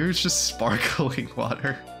alcohol, but maybe it's just sparkling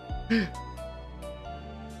water.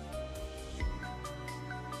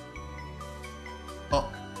 Oh,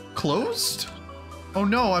 closed? Oh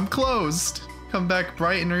no, I'm closed. Come back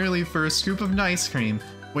bright and early for a scoop of ice cream.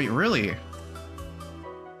 Wait, really?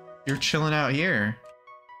 You're chilling out here.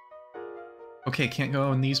 Okay, can't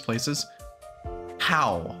go in these places.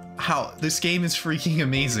 How? How? This game is freaking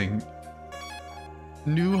amazing.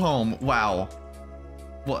 New home. Wow.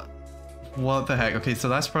 What? What the heck? Okay, so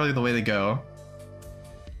that's probably the way to go.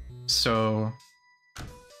 So...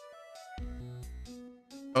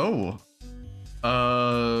 Oh.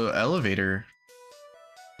 Elevator.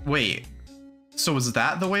 Wait. So is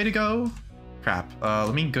that the way to go? Crap.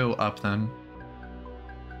 Let me go up then.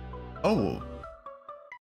 Oh.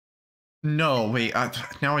 No, wait.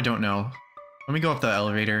 Now I don't know. Let me go up the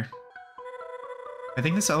elevator. I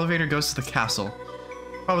think this elevator goes to the castle.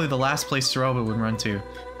 Probably the last place Ceroba would run to.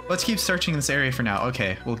 Let's keep searching this area for now.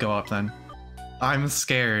 Okay, we'll go up then. I'm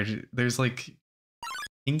scared. There's like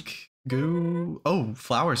ink, goo. Oh,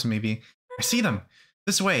 flowers maybe. I see them.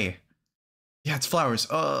 This way. Yeah, it's flowers.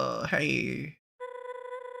 Hey.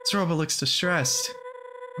 Ceroba looks distressed.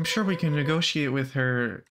 I'm sure we can negotiate with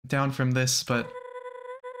her down from this, but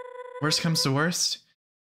worst comes to worst,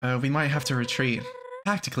 we might have to retreat.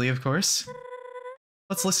 Tactically, of course.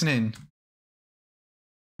 Let's listen in.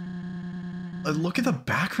 Look at the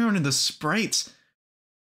background and the sprites.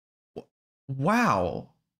 Wow.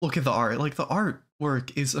 Look at the art. Like, the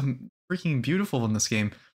artwork is freaking beautiful in this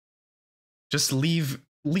game. Just leave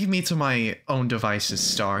me to my own devices,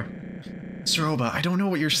 Star. Ceroba, I don't know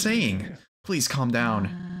what you're saying. Please calm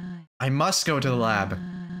down. I must go to the lab.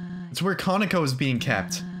 It's where Kaneko is being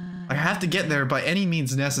kept. I have to get there by any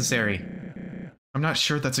means necessary. I'm not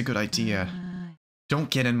sure that's a good idea. Don't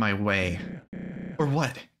get in my way. Or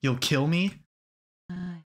what? You'll kill me?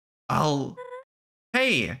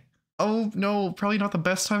 Hey! Oh, no, probably not the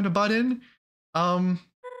best time to butt in.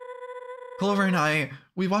 Clover and I,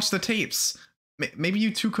 we watched the tapes. Maybe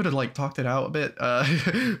you two could have, like, talked it out a bit,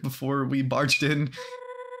 before we barged in.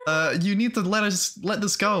 You need to let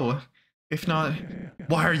this go. If not,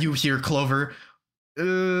 why are you here, Clover?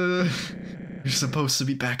 You're supposed to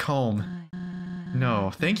be back home.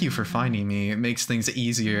 No, thank you for finding me. It makes things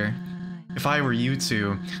easier. If I were you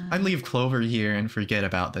two, I'd leave Clover here and forget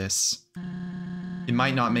about this. It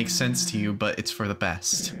might not make sense to you, but it's for the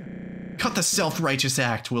best. Cut the self-righteous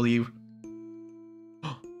act, will you?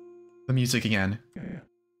 The music again.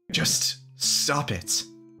 Just stop it.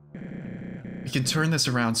 We can turn this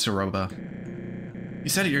around, Ceroba. You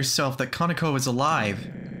said it yourself that Kaneko is alive.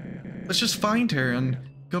 Let's just find her and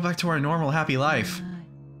go back to our normal happy life.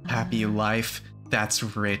 Happy life? That's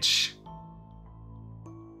rich.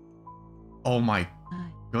 Oh my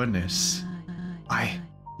goodness. I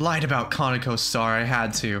lied about Kaneko, Star. I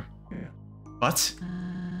had to. What?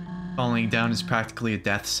 Falling down is practically a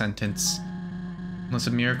death sentence. Unless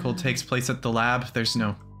a miracle takes place at the lab, there's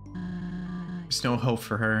no hope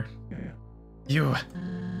for her.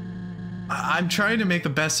 I'm trying to make the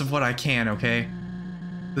best of what I can, okay?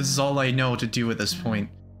 This is all I know to do at this point.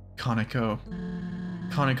 Kaneko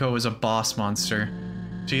is a boss monster.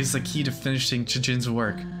 She is the key to finishing Chujin's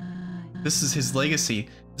work. This is his legacy,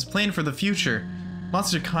 his plan for the future.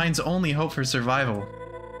 Monster kind's only hope for survival.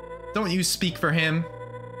 Don't you speak for him.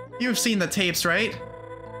 You've seen the tapes, right?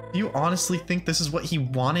 Do you honestly think this is what he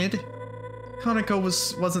wanted? Kaneko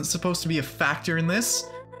wasn't supposed to be a factor in this.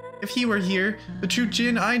 If he were here, the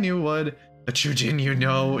Chujin I knew would. The Chujin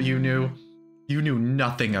you knew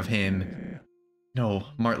nothing of him. No,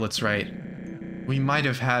 Martlet's right. We might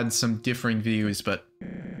have had some differing views, but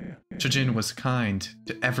Chujin was kind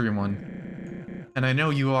to everyone. And I know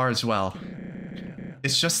you are as well.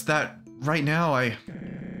 It's just that right now I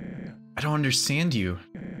don't understand you.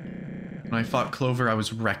 When I fought Clover, I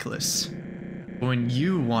was reckless. But when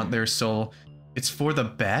you want their soul, it's for the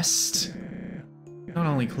best? Not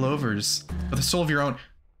only Clover's, but the soul of your own.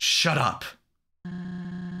 Shut up.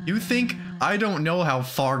 You think I don't know how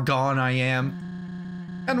far gone I am?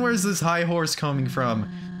 And where's this high horse coming from?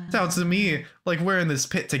 Sounds to me like we're in this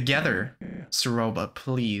pit together. Ceroba,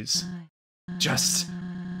 please. Just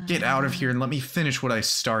get out of here and let me finish what I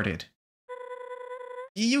started.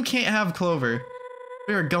 You can't have Clover.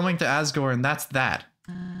 We are going to Asgore and that's that.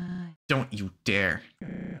 Don't you dare.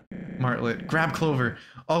 Martlet, grab Clover.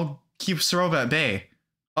 I'll keep Ceroba at bay.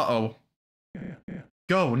 Uh-oh.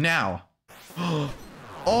 Go, now.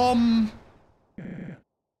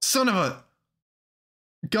 Son of a...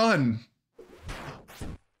 gun.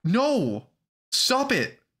 No! Stop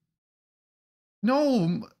it!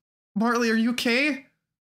 No! Marley, are you okay?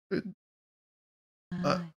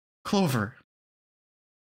 Clover.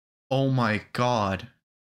 Oh my god.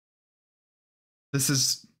 This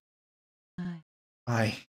is...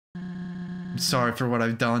 I'm sorry for what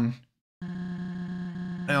I've done.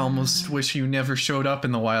 I almost wish you never showed up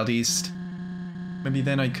in the Wild East. Maybe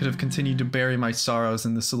then I could have continued to bury my sorrows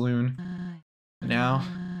in the saloon. But now,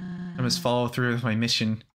 I must follow through with my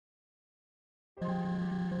mission.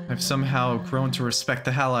 I've somehow grown to respect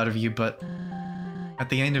the hell out of you, but at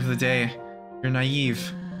the end of the day, you're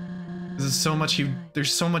naive. There's so much you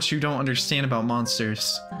don't understand about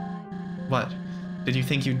monsters. What? Did you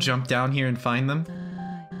think you'd jump down here and find them?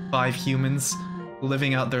 5 humans,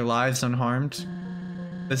 living out their lives unharmed?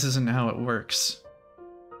 This isn't how it works.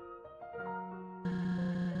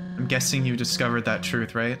 I'm guessing you discovered that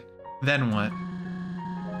truth, right? Then what?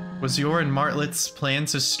 Was your and Martlet's plan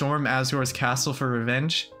to storm Asgore's castle for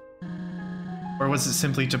revenge? Or was it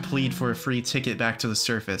simply to plead for a free ticket back to the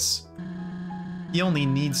surface? He only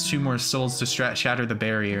needs 2 more souls to shatter the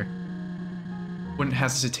barrier. Wouldn't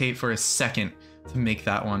hesitate for a second to make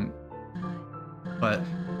that one. But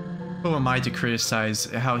who am I to criticize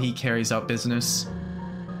how he carries out business?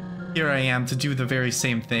 Here I am to do the very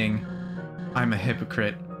same thing. I'm a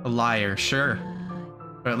hypocrite, a liar, sure.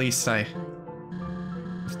 But at least I,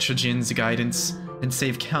 with Chujin's guidance, and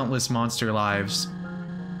saved countless monster lives.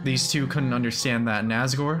 These two couldn't understand that, and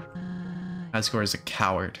Asgore is a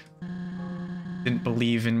coward. Didn't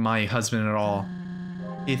believe in my husband at all.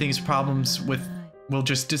 He thinks problems will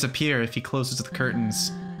just disappear if he closes the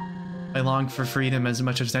curtains. I long for freedom as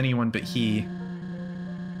much as anyone, but he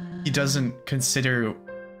doesn't consider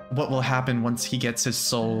what will happen once he gets his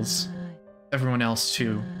souls. Everyone else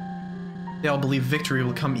too. They all believe victory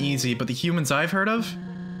will come easy, but the humans I've heard of,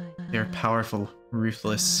 they're powerful,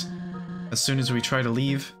 ruthless. As soon as we try to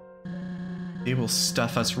leave, they will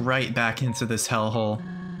stuff us right back into this hellhole.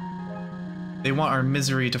 They want our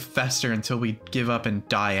misery to fester until we give up and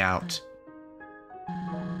die out.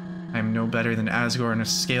 I am no better than Asgore on a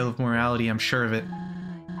scale of morality, I'm sure of it.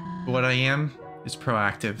 But what I am is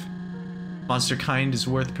proactive. Monster kind is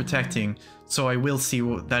worth protecting, so I will see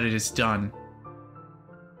that it is done.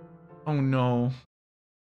 Oh no.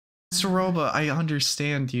 Ceroba, I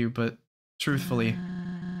understand you, but truthfully,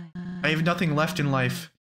 I have nothing left in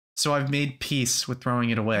life, so I've made peace with throwing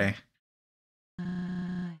it away.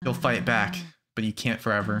 You'll fight back, but you can't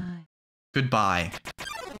forever. Goodbye.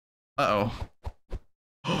 Uh-oh.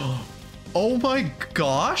 Oh my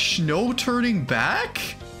gosh, no turning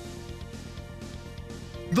back?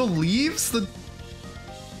 The leaves? The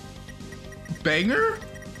banger?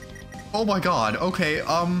 Oh my god, okay,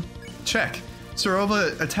 check.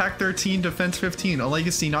 Ceroba, attack 13, defense 15, a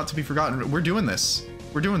legacy not to be forgotten. We're doing this.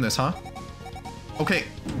 We're doing this, huh? Okay,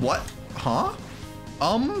 what? Huh?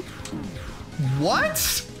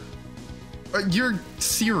 What? You're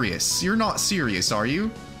serious. You're not serious, are you?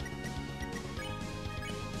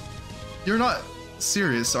 You're not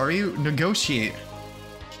serious, are you? Negotiate.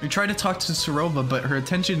 We try to talk to Ceroba, but her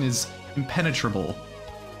attention is impenetrable.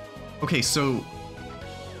 Okay, so...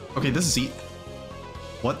 Okay, this is...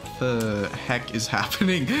 What the heck is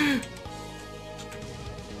happening?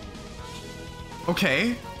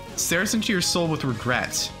 Okay. Stares into your soul with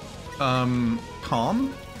regret.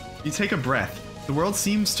 Calm? You take a breath. The world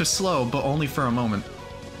seems to slow, but only for a moment.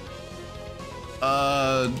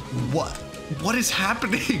 What? What is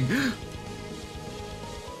happening?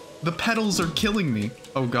 The petals are killing me.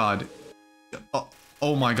 Oh god.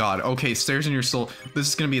 Oh my god. Okay, stares in your soul. This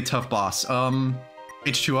is gonna be a tough boss.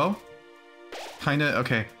 H2O? Kinda,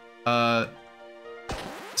 okay.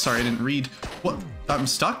 Sorry, I didn't read. What? I'm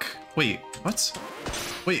stuck? Wait, what?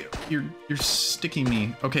 Wait, you're sticking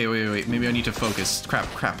me. Okay, wait. Maybe I need to focus.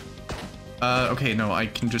 Crap. Okay, no, I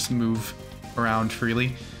can just move around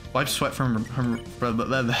freely. Wipe sweat from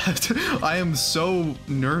I am so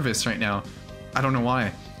nervous right now. I don't know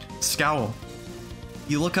why. Scowl.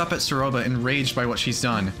 You look up at Ceroba, enraged by what she's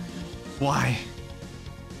done. Why?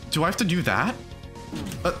 Do I have to do that?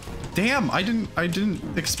 Damn, I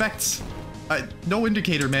didn't expect. No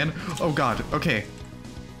indicator, man. Oh god, okay.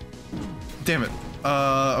 Damn it.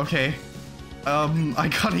 Okay. I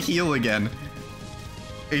gotta heal again.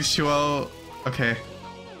 H2O, okay.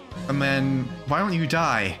 And then, why don't you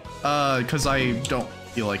die? Cause I don't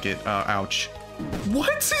feel like it. Ouch.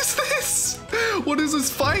 What is this? What is this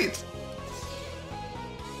fight?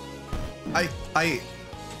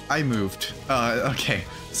 I moved. Okay.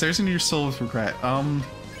 Stares into your soul with regret.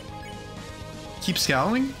 Keep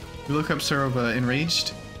scowling? You look up Ceroba, enraged.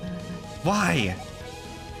 Why?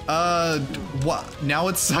 What? Now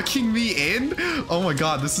it's sucking me in? Oh my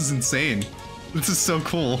god, this is insane. This is so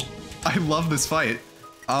cool. I love this fight.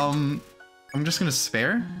 I'm just gonna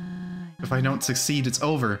spare. If I don't succeed, it's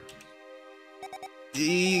over.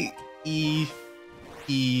 Then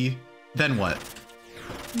what?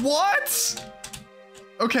 What?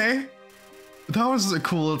 Okay. That was a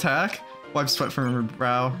cool attack. Wipe sweat from her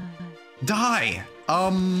brow. Die!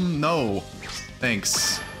 No.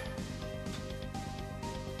 Thanks.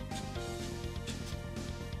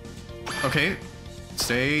 Okay.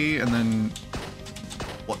 Stay, and then...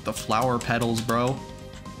 What, the flower petals, bro?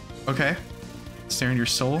 Okay. Stare in your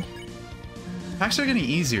soul. Actually getting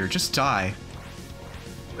easier. Just die.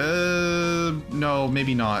 No,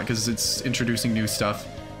 maybe not, because it's introducing new stuff.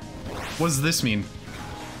 What does this mean?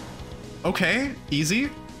 Okay,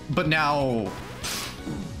 easy. But now...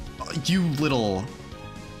 You little...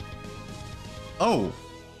 Oh.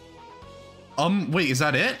 Wait, is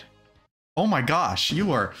that it? Oh my gosh,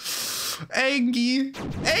 you are... Angie!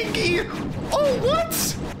 Angie! Oh,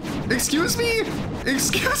 what? Excuse me?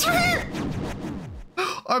 Excuse me?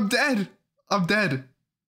 I'm dead. I'm dead.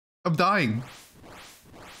 I'm dying.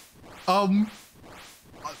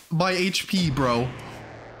 My HP, bro.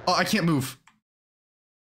 Oh, I can't move.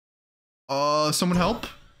 Someone help?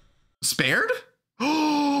 Spared?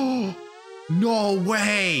 Oh, no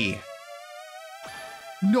way.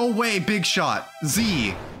 No way, big shot.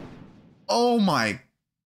 Z. Oh my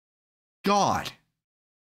God.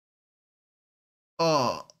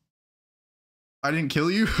 I didn't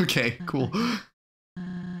kill you? Okay, cool.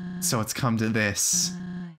 So it's come to this.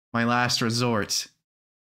 My last resort.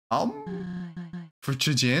 For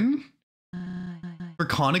Chujin? For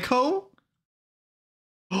Konako?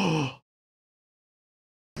 Oh.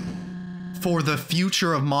 For the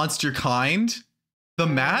future of monster kind? The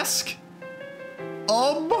mask?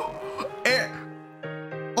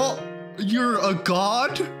 You're a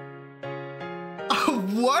god?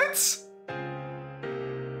 What?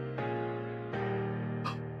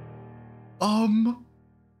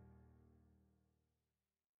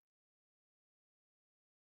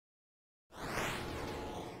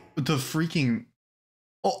 The freaking...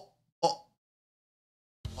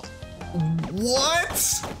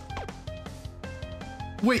 What?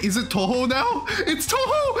 Wait, is it Toho now? It's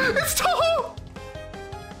Toho! It's Toho!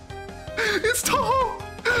 It's Toho!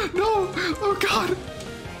 No! Oh God!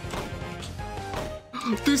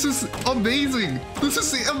 This is amazing! This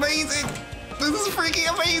is amazing! This is freaking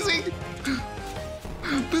amazing!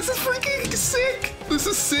 This is freaking sick! This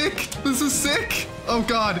is sick! This is sick! Oh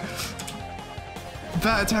God!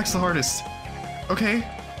 That attacks the hardest. Okay.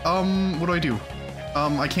 What do I do?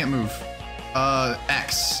 I can't move.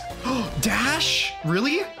 X. Dash?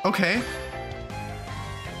 Really? Okay.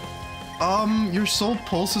 Your soul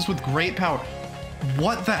pulses with great power.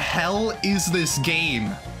 What the hell is this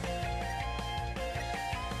game?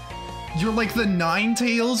 You're like the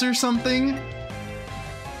Ninetales or something?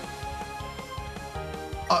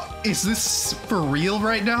 Is this for real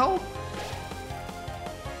right now?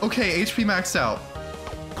 Okay, HP maxed out.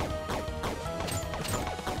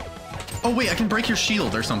 Oh wait, I can break your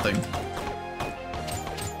shield or something.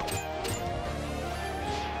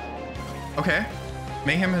 Okay.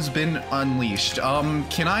 Mayhem has been unleashed.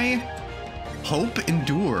 Can I hope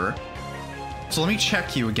endure? So let me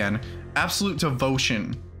check you again. Absolute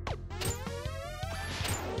devotion.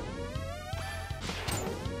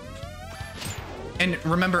 And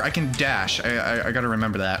remember, I can dash. I gotta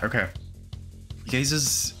remember that. Okay.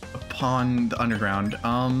 Gazes upon the underground.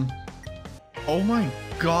 Oh my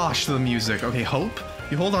gosh, the music. Okay, hope.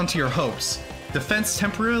 You hold on to your hopes. Defense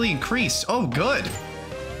temporarily increased. Oh, good.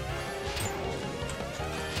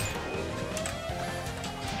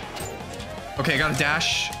 Okay, I got a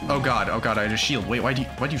dash. Oh god, I had a shield. Wait,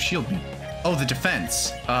 why'd you shield me? Oh, the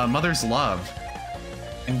defense. Mother's love.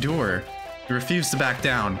 Endure. You refuse to back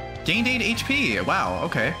down. Gained 8 HP. Wow,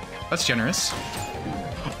 okay. That's generous.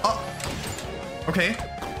 Oh. Okay.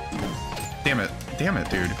 Damn it,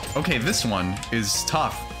 dude. Okay, this one is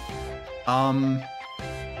tough.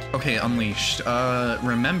 Okay, unleashed.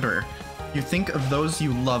 Remember, you think of those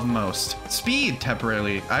you love most. Speed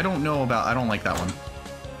temporarily. I don't like that one.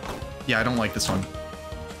 Yeah, I don't like this one.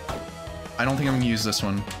 I don't think I'm gonna use this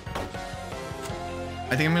one.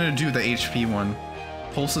 I think I'm gonna do the HP one.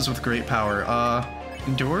 Pulses with great power.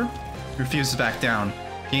 Endure? Refuse to back down.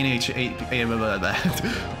 Gain H8.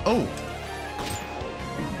 Oh!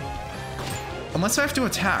 Unless I have to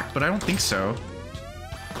attack, but I don't think so.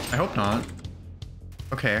 I hope not.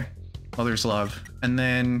 Okay. Mother's love. And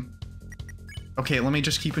then... Okay, let me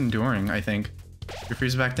just keep enduring, I think.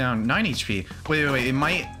 Refuse to back down. 9 HP. Wait.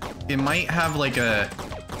 It might have like a...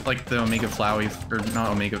 Like the Omega Flowey... Or not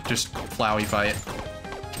Omega, just Flowey fight.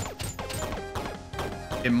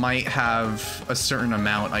 It might have a certain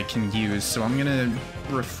amount I can use, so I'm gonna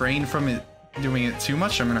refrain from it doing it too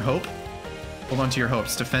much. I'm gonna hope. Hold on to your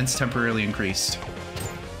hopes. Defense temporarily increased.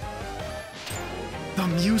 The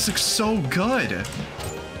music's so good.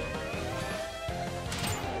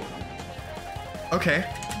 Okay.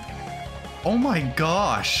 Oh my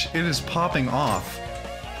gosh, it is popping off.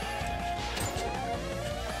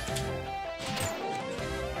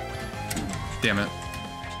 Damn it.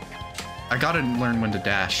 I gotta learn when to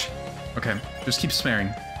dash. Okay, just keep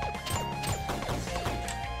sparing.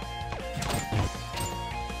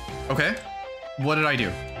 Okay, what did I do?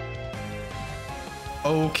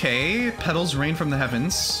 Okay, petals rain from the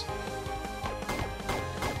heavens.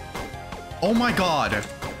 Oh my god,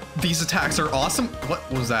 these attacks are awesome. What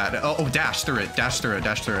was that? Oh, dash through it, dash through it,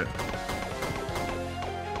 dash through it.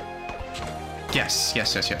 Yes.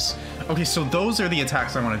 Okay, so those are the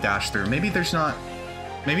attacks I want to dash through. Maybe there's not...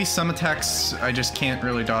 Maybe some attacks I just can't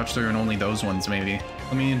really dodge through and only those ones, maybe.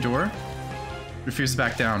 Let me endure. Refuse to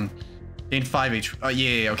back down. Gain 5 HP.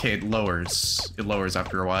 Yeah, okay, it lowers. It lowers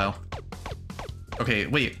after a while. Okay,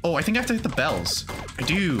 wait. Oh, I think I have to hit the bells. I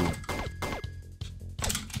do.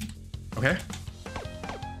 Okay.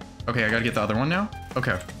 Okay, I gotta get the other one now.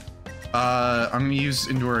 Okay. I'm gonna use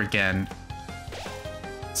endure again.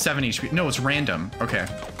 7 HP. No, it's random. Okay.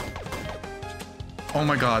 Oh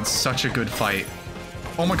my god, such a good fight.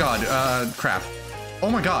 Oh my god, crap. Oh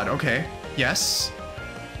my god, okay. Yes.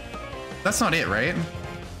 That's not it, right?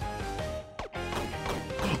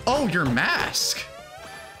 Oh, your mask.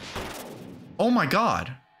 Oh my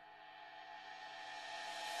god.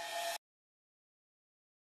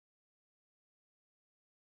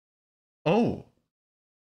 Oh.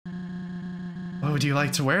 What would you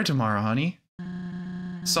like to wear tomorrow, honey?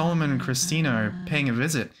 Solomon and Christina are paying a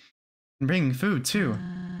visit and bringing food too.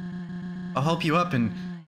 I'll help you up and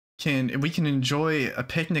we can enjoy a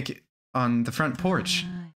picnic on the front porch.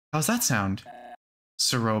 How's that sound?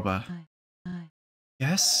 Ceroba.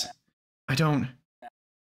 Yes? I don't...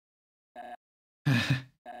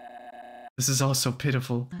 This is all so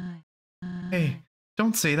pitiful. Hey,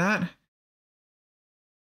 don't say that.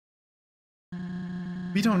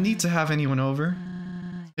 We don't need to have anyone over.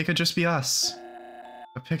 It could just be us.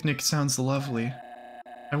 A picnic sounds lovely.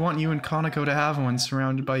 I want you and Kanako to have one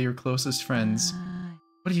surrounded by your closest friends.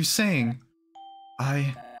 What are you saying?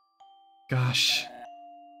 Gosh.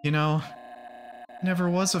 You know, never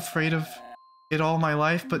was afraid of it all my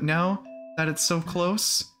life, but now that it's so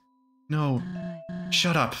close... No.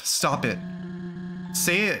 Shut up. Stop it.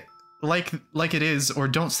 Say it like it is, or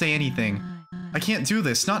don't say anything. I can't do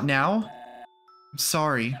this. Not now. I'm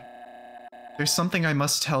sorry. There's something I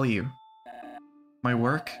must tell you. My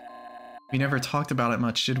work? We never talked about it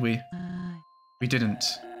much, did we? We didn't.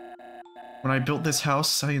 When I built this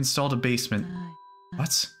house, I installed a basement.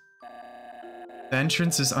 What? The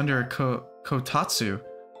entrance is under a kotatsu.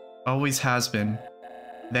 Always has been.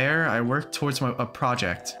 There, I worked towards a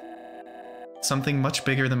project. Something much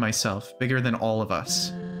bigger than myself, bigger than all of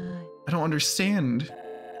us. I don't understand.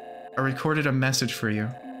 I recorded a message for you.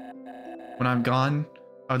 When I'm gone,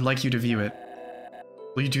 I would like you to view it.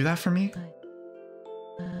 Will you do that for me?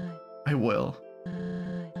 I will.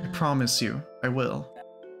 I promise you, I will.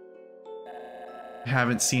 I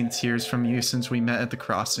haven't seen tears from you since we met at the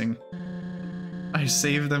crossing. I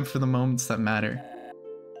saved them for the moments that matter.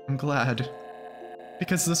 I'm glad.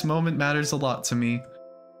 Because this moment matters a lot to me.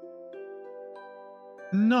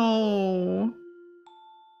 No.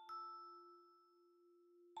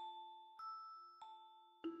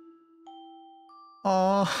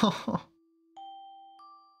 Oh.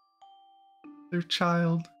 Their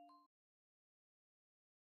child.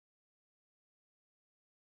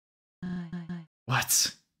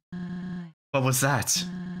 What? What was that?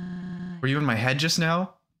 Were you in my head just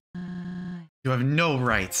now? You have no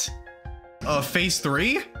right. Phase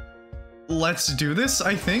 3? Let's do this,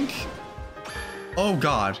 I think. Oh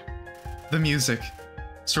god. The music.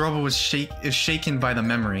 Ceroba is shaken by the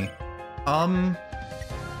memory.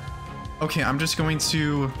 Okay, I'm just going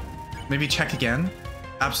to maybe check again.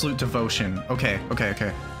 Absolute devotion. Okay.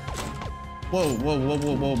 Whoa, whoa, whoa,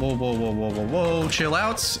 whoa, whoa, whoa, whoa, whoa, whoa, whoa, whoa, chill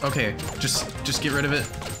out. Okay, just get rid of it.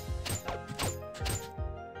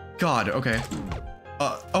 God, okay.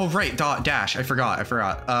 Oh right, dash, I forgot.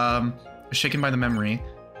 Shaken by the memory.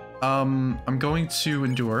 I'm going to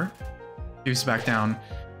endure. Use back down.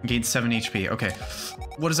 Gain 7 HP. Okay.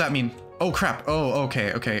 What does that mean? Oh crap. Oh,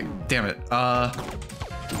 okay. Damn it.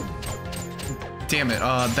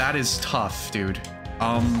 That is tough, dude.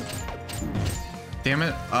 Damn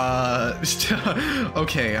it.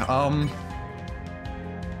 Okay,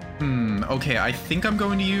 okay, I think I'm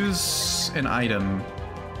going to use an item.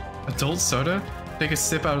 Adult soda? Take a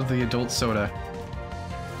sip out of the adult soda.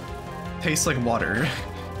 Tastes like water.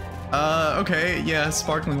 Okay, yeah,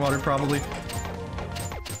 sparkling water probably.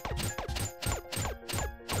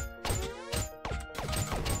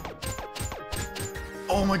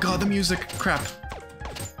 Oh my god, the music. Crap.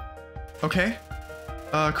 Okay.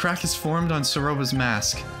 Crack is formed on Ceroba's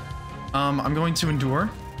mask. I'm going to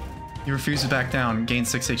endure. He refuses back down. Gain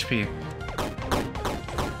 6 HP.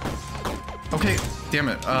 Okay, damn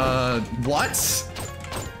it. What?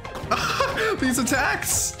 These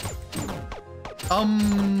attacks?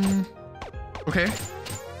 Okay.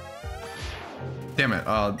 Damn it.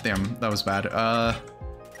 Damn, that was bad.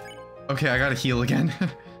 Okay, I gotta heal again.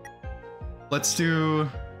 Let's do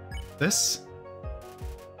this.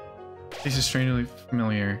 This is strangely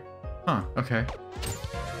familiar. Huh, okay.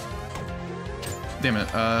 Damn it,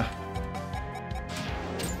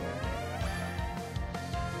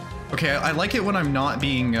 Okay, I like it when I'm not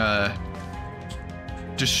being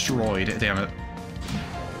destroyed. Damn it.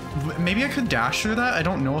 Maybe I could dash through that. I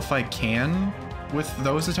don't know if I can with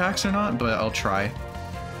those attacks or not, but I'll try.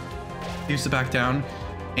 Use the back down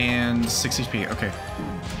and 6 HP. Okay.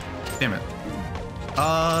 Damn it.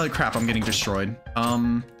 Crap, I'm getting destroyed.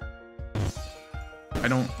 I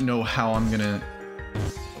don't know how I'm gonna...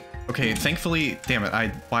 Okay, thankfully... Damn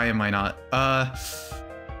it, why am I not?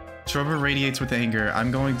 Ceroba radiates with anger.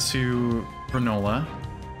 I'm going to granola.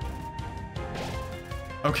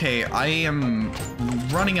 Okay, I am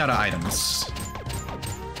running out of items.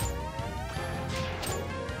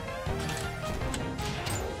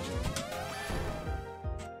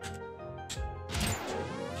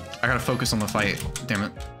 I gotta focus on the fight. Damn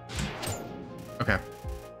it. Okay.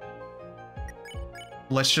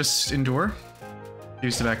 Let's just endure.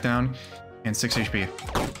 Use the back down. And 6 HP.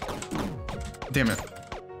 Damn it.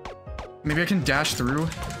 Maybe I can dash through.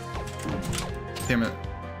 Damn it.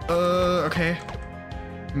 Okay.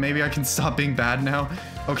 Maybe I can stop being bad now.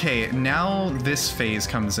 Okay, now this phase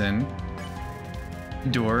comes in.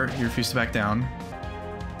 Endure. You refuse to back down.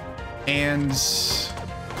 And...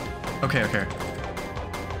 Okay, okay.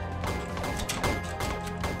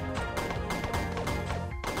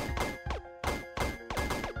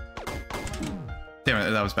 Damn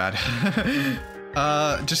it, that was bad.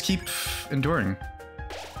 Just keep enduring.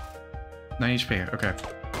 9 HP, okay.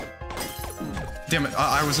 Damn it,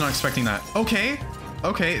 I was not expecting that. Okay,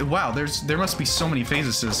 okay, wow, there must be so many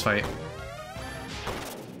phases to this fight.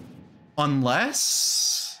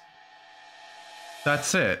 Unless...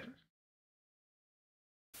 That's it.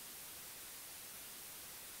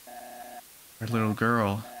 Our little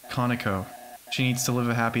girl, Kaneko. She needs to live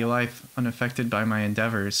a happy life, unaffected by my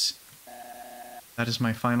endeavors. That is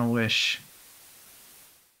my final wish.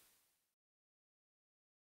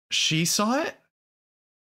 She saw it?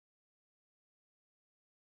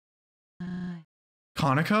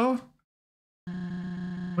 Kaneko?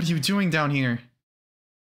 What are you doing down here?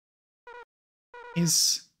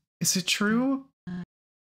 Is it true?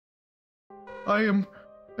 Am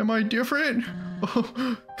I different?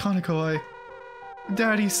 Oh, Kaneko,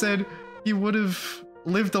 Daddy said he would have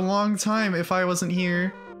lived a long time if I wasn't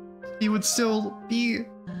here. He would still be...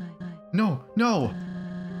 No, no!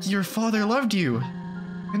 Your father loved you!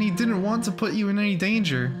 And he didn't want to put you in any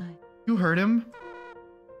danger. You heard him.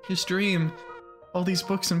 His dream. All these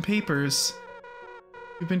books and papers.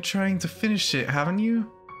 You've been trying to finish it, haven't you?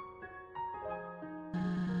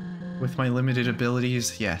 With my limited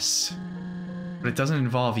abilities, yes. But it doesn't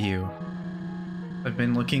involve you. I've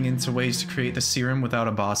been looking into ways to create the serum without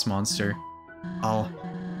a boss monster. I'll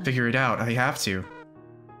figure it out, I have to.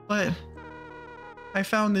 But I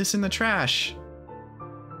found this in the trash.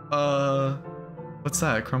 What's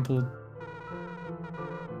that? Crumpled?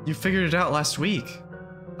 You figured it out last week.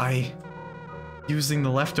 Using the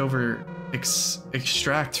leftover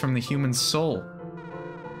extract from the human soul.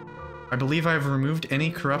 I believe I have removed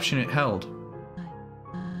any corruption it held.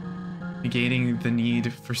 Negating the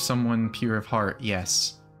need for someone pure of heart,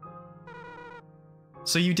 yes.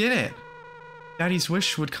 So you did it! Daddy's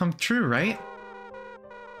wish would come true, right?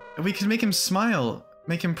 We could make him smile,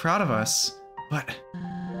 make him proud of us, but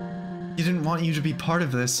he didn't want you to be part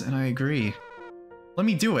of this, and I agree. Let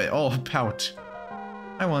me do it. Oh, pout.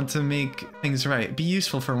 I want to make things right, be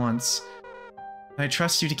useful for once. I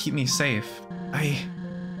trust you to keep me safe.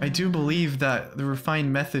 I do believe that the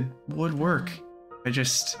refined method would work.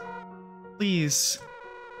 Please.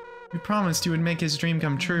 You promised you would make his dream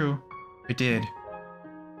come true. I did.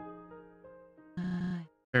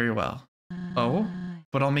 Very well. Oh?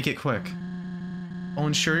 But I'll make it quick. I'll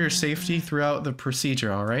ensure your safety throughout the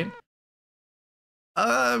procedure, alright?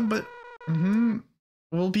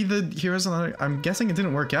 We'll be the heroes on the... I'm guessing it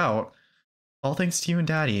didn't work out. All thanks to you and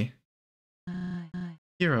Daddy.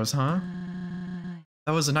 Heroes, huh?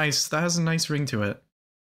 That has a nice ring to it.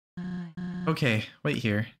 Okay, wait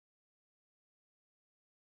here.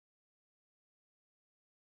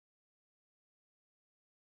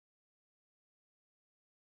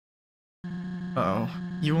 Uh-oh.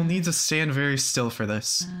 You will need to stand very still for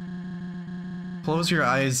this. Close your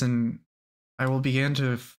eyes and I will begin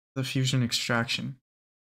the fusion extraction.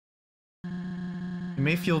 You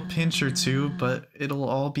may feel a pinch or two, but it'll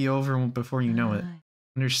all be over before you know it.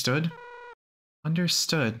 Understood?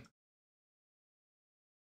 Understood.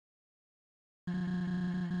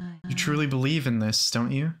 You truly believe in this,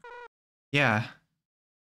 don't you? Yeah.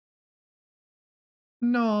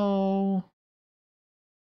 No.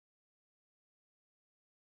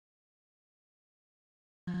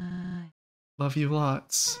 Love you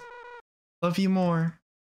lots. Love you more.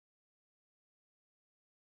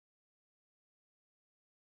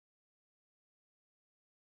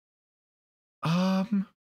 Um,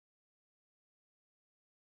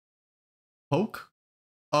 poke?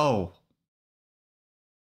 Oh.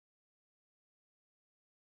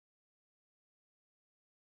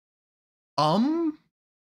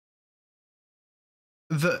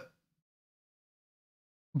 The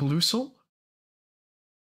blue soul?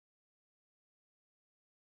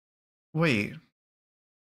 Wait.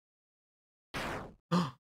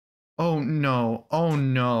 Oh no. Oh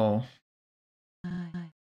no.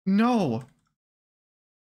 No.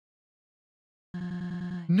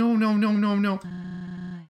 No, no, no, no, no.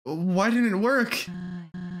 Why didn't it work?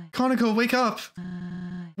 Konako, wake up.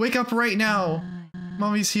 Wake up right now.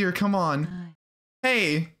 Mommy's here, come on.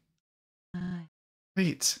 Hey.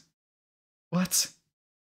 Wait. What?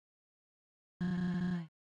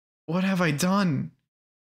 What have I done?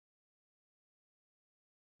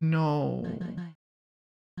 No.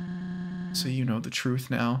 So you know the truth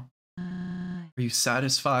now. Are you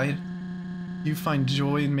satisfied? Do you find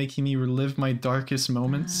joy in making me relive my darkest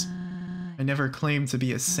moments? I never claimed to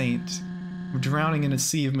be a saint. I'm drowning in a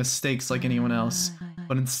sea of mistakes like anyone else,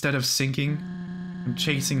 but instead of sinking, I'm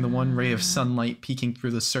chasing the one ray of sunlight peeking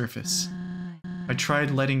through the surface. I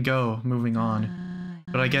tried letting go, moving on,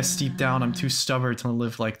 but I guess deep down I'm too stubborn to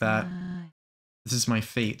live like that. This is my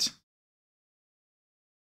fate.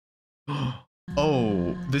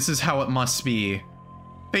 Oh, this is how it must be.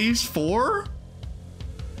 Phase 4?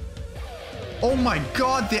 Oh my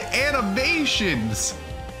god, the animations!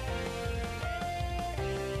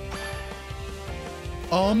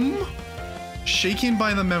 Shaken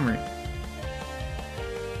by the memory.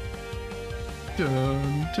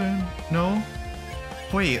 Dun, dun. No?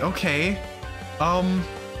 Wait, okay.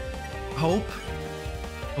 Hope?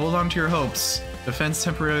 Hold on to your hopes. Defense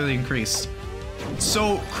temporarily increased.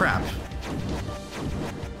 So, crap.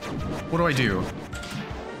 What do I do?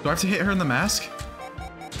 Do I have to hit her in the mask?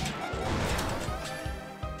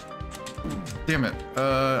 Damn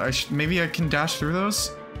it. Maybe I can dash through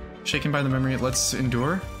those? Shaken by the memory, let's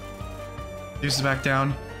endure. Use it back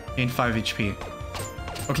down. Gain 5 HP.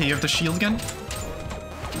 Okay, you have the shield again?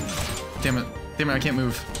 Damn it. Damn it, I can't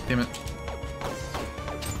move. Damn it.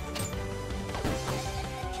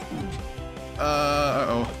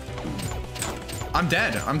 Uh-oh. I'm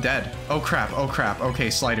dead. I'm dead. Oh crap. Oh crap.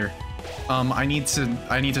 Okay, slider. I need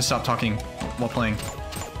to stop talking while playing.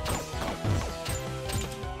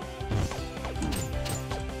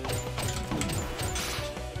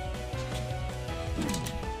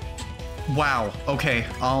 Wow. Okay.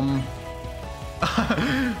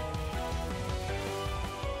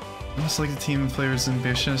 Almost like the team player's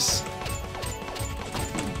ambitious.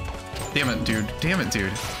 Damn it, dude. Damn it,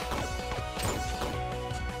 dude.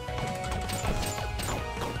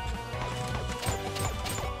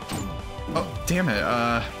 Oh, damn it.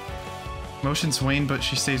 Motions wane, but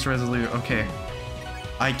she stays resolute. Okay.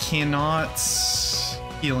 I cannot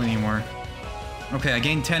heal anymore. Okay, I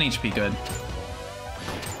gained 10 HP. Good.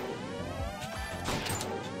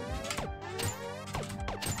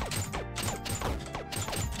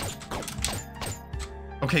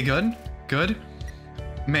 Okay, good. Good.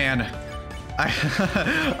 Man,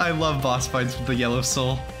 I love boss fights with the yellow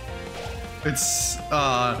soul. It's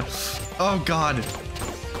oh god.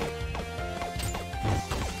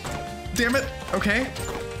 Damn it. Okay.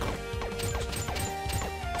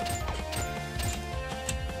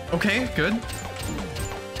 Okay, good.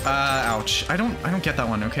 Ouch. I don't get that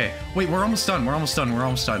one. Okay. Wait, we're almost done. We're almost done. We're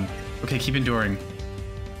almost done. Okay, keep enduring.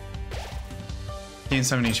 Gain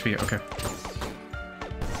 7 HP. Okay.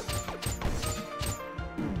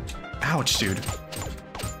 Ouch, dude.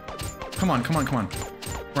 Come on, come on, come on.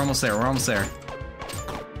 We're almost there. We're almost there.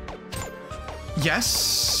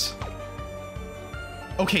 Yes.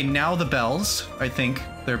 Okay, now the bells. I think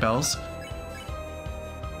they're bells.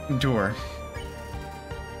 Endure.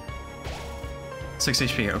 6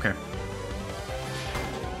 HP. Okay.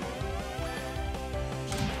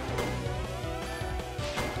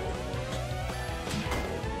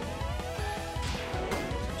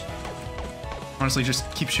 Honestly,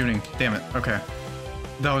 just keep shooting. Damn it. Okay.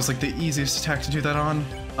 That was like the easiest attack to do that on.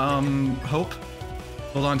 Hope?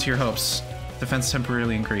 Hold on to your hopes. Defense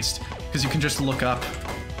temporarily increased. Because you can just look up.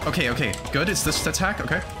 Okay, okay. Good. It's this attack?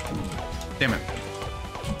 Okay. Damn it.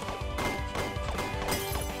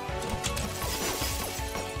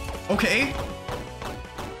 Okay.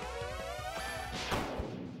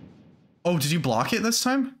 Oh, did you block it this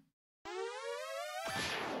time?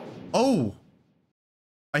 Oh.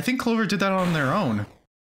 I think Clover did that on their own.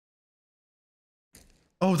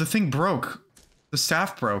 Oh, the thing broke. The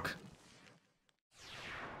staff broke.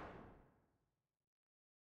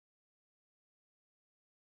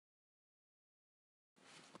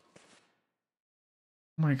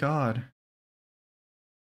 Oh my god.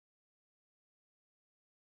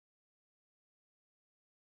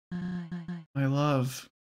 My love.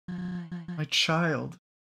 My child.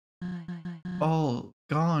 All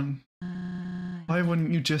gone. Why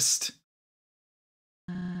wouldn't you just...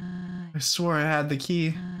 I swore I had the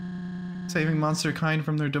key. Saving monster kind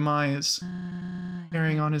from their demise.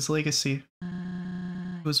 Carrying on his legacy.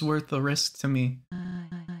 It was worth the risk to me.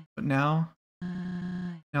 But now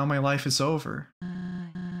my life is over.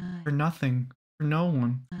 For nothing. For no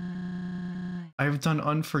one. I've done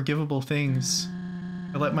unforgivable things.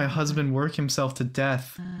 I let my husband work himself to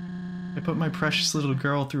death. I put my precious little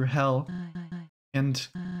girl through hell. And...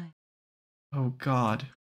 oh god.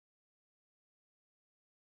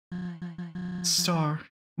 Star.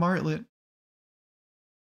 Martlet.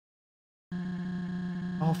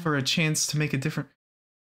 All for a chance to make a difference.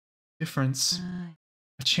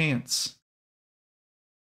 A chance.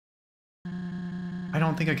 I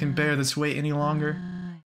don't think I can bear this weight any longer.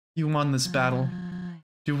 You won this battle.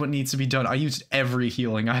 Do what needs to be done. I used every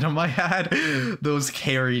healing item I had. Those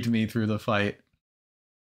carried me through the fight.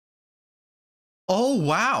 Oh,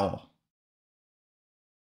 wow.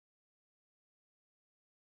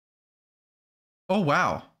 Oh,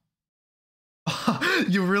 wow.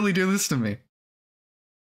 You really do this to me.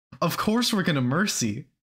 Of course we're gonna mercy.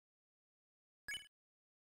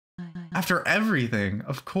 After everything,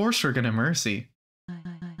 of course we're gonna mercy.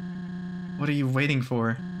 What are you waiting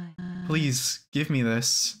for? Please, give me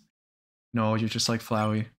this. No, you're just like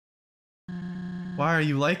Flowey. Why are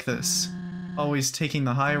you like this? Always taking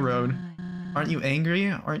the high road. Aren't you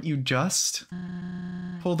angry? Aren't you just?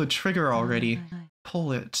 Pull the trigger already.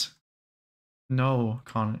 Pull it. No,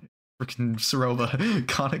 freaking Ceroba.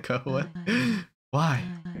 Kaneko, what? Why?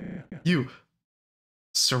 You.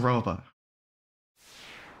 Ceroba.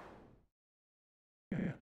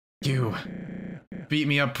 You. Beat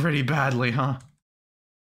me up pretty badly, huh?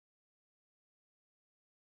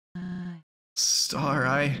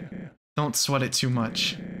 Star, don't sweat it too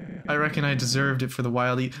much. I reckon I deserved it for the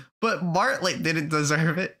wildie, but Martlet didn't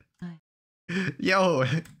deserve it. Yo,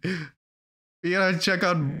 you gotta check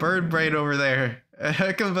on Bird Brain over there. A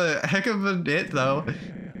heck of a hit though.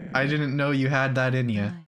 I didn't know you had that in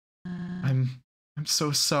you. I'm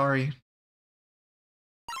so sorry.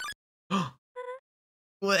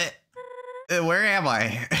 What? Where am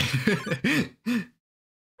I?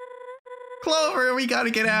 Clover, we gotta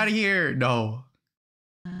get out of here. No.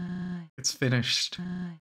 It's finished.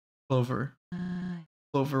 Clover.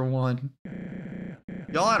 Clover won.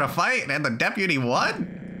 Y'all had a fight and the deputy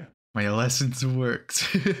won? My lessons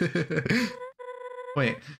worked.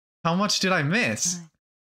 Wait, how much did I miss?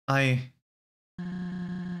 I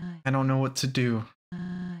don't know what to do.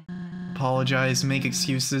 Apologize, make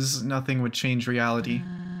excuses, nothing would change reality.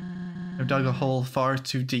 I've dug a hole far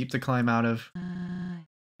too deep to climb out of.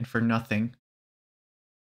 And for nothing.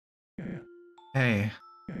 Hey.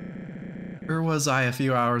 Where was I a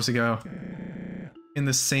few hours ago? In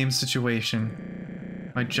the same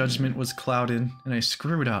situation. My judgment was clouded, and I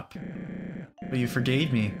screwed up. But you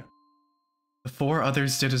forgave me. The 4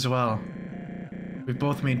 others did as well. We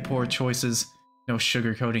both made poor choices, no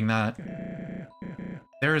sugarcoating that.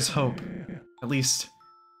 There is hope. At least,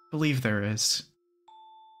 believe there is.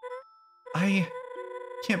 I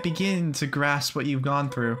can't begin to grasp what you've gone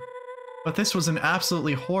through, but this was an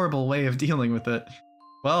absolutely horrible way of dealing with it.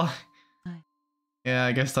 Well, yeah,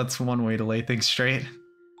 I guess that's one way to lay things straight.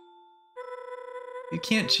 You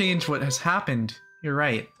can't change what has happened, you're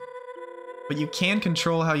right. But you can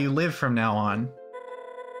control how you live from now on.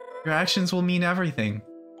 Your actions will mean everything.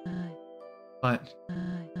 But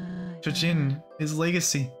Chujin, his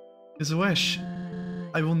legacy, his wish,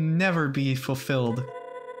 I will never be fulfilled.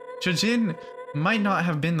 Chujin might not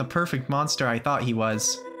have been the perfect monster I thought he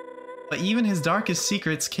was, but even his darkest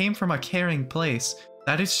secrets came from a caring place.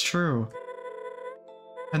 That is true.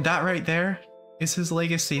 And that right there is his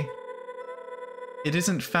legacy. It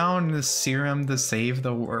isn't found in the serum to save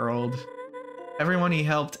the world. Everyone he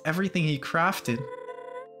helped, everything he crafted.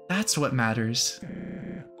 That's what matters.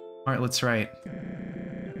 Martlet's right.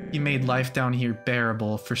 He made life down here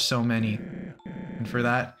bearable for so many. And for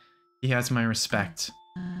that, he has my respect.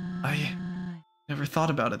 I never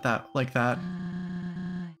thought about it like that.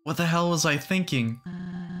 What the hell was I thinking?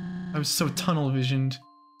 I was so tunnel visioned,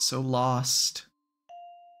 so lost.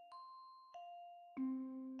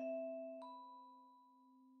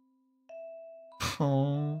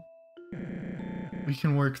 Oh, we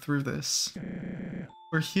can work through this.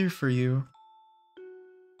 We're here for you.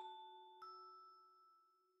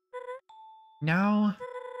 Now,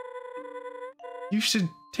 you should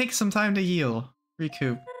take some time to heal,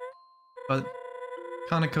 recoup. But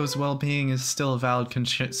Kaneko's well-being is still a valid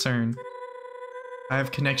concern. I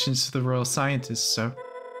have connections to the royal scientists, so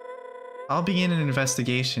I'll begin an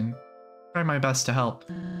investigation. Try my best to help.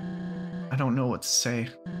 I don't know what to say.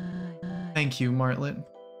 Thank you, Martlet.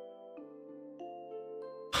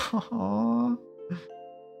 Aww.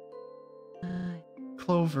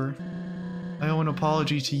 Clover, I owe an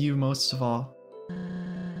apology to you most of all.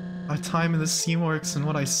 My time in the Steamworks and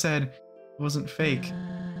what I said wasn't fake.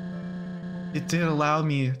 It did allow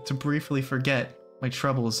me to briefly forget my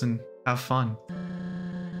troubles and have fun.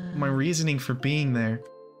 My reasoning for being there.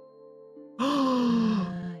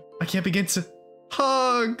 I can't begin to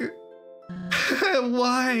hug.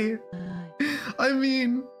 Why? I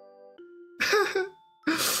mean,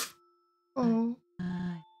 oh,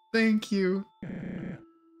 thank you.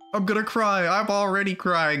 I'm gonna cry. I'm already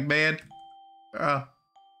crying, man. I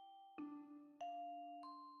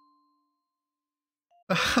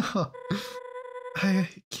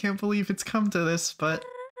can't believe it's come to this, but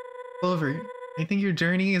Clover, I think your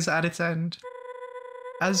journey is at its end.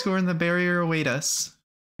 Asgore and the barrier await us.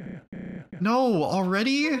 No,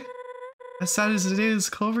 already? As sad as it is,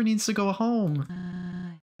 Clover needs to go home.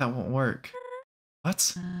 That won't work.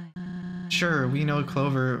 What? Sure, we know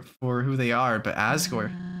Clover for who they are, but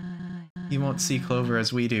Asgore, he won't see Clover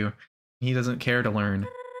as we do. He doesn't care to learn.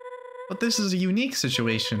 But this is a unique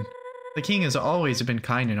situation. The king has always been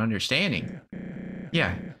kind and understanding.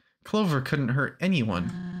 Yeah, Clover couldn't hurt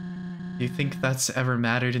anyone. Do you think that's ever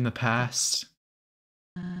mattered in the past?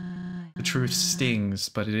 The truth stings,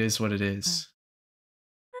 but it is what it is.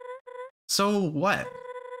 So what?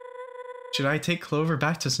 Should I take Clover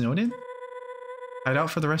back to Snowdin? Hide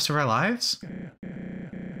out for the rest of our lives?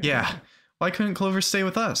 Yeah, why couldn't Clover stay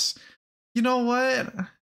with us? You know what?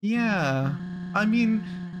 Yeah, I mean,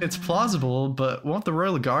 it's plausible, but won't the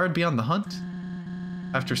Royal Guard be on the hunt?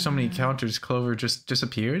 After so many encounters, Clover just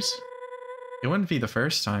disappears? It wouldn't be the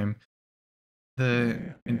first time.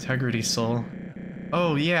 The Integrity Soul.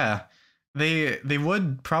 Oh yeah, they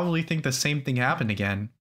would probably think the same thing happened again.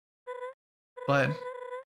 But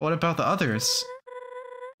what about the others?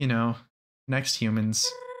 You know, next humans.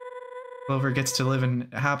 Clover gets to live in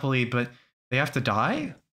happily, but they have to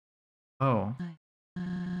die? Oh.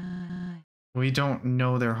 We don't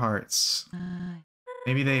know their hearts.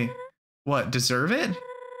 Maybe they, what, deserve it?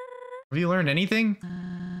 Have you learned anything?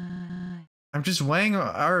 I'm just weighing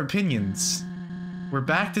our opinions. We're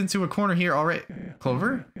backed into a corner here already.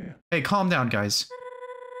 Clover? Hey, calm down, guys.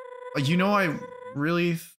 You know, I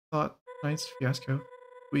really thought tonight's fiasco.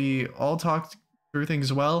 We all talked through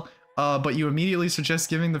things well, but you immediately suggest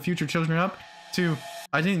giving the future children up to...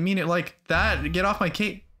 I didn't mean it like that. Get off my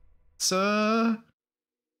cake.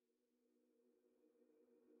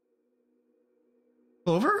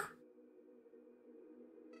 Clover?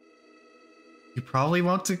 You probably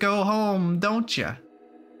want to go home, don't ya?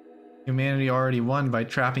 Humanity already won by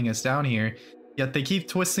trapping us down here, yet they keep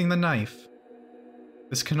twisting the knife.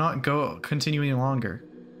 This cannot continue any longer.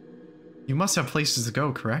 You must have places to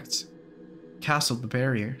go, correct? Castle the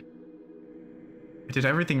barrier. I did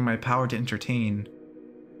everything in my power to entertain.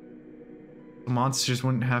 The monsters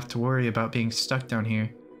wouldn't have to worry about being stuck down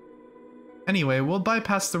here. Anyway, we'll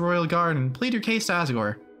bypass the Royal Guard and plead your case to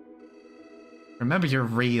Asgore. Remember your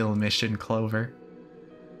real mission, Clover.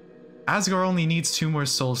 Asgore only needs 2 more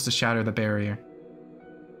souls to shatter the barrier.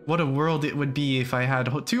 What a world it would be if I had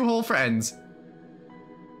 2 whole friends.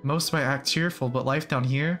 Most might act cheerful, but life down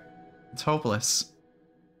here, it's hopeless.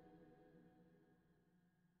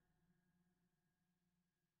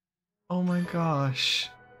 Oh my gosh.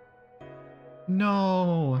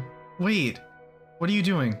 No. Wait. What are you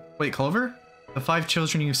doing? Wait, Clover? The 5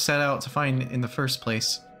 children you set out to find in the first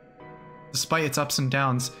place. Despite its ups and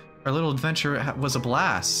downs, our little adventure was a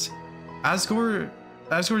blast.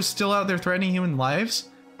 Asgore's still out there threatening human lives?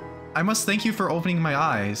 I must thank you for opening my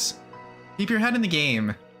eyes. Keep your head in the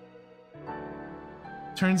game.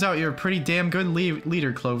 Turns out you're a pretty damn good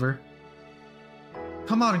leader, Clover.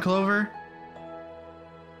 Come on, Clover.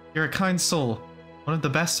 You're a kind soul. One of the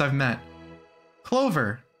best I've met.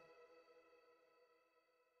 Clover!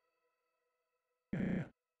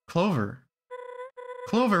 Clover?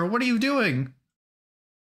 Clover, what are you doing?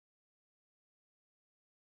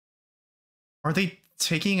 Are they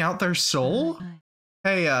taking out their soul?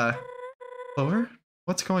 Hey, Clover?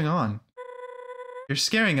 What's going on? You're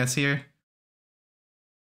scaring us here.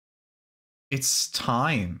 It's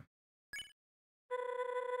time.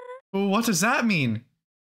 What does that mean?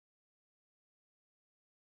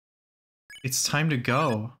 It's time to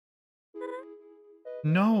go.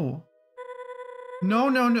 No.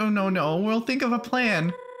 No. We'll think of a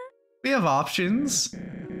plan. We have options.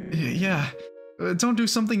 Yeah. Don't do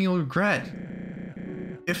something you'll regret.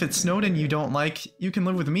 If it's Snowden you don't like, you can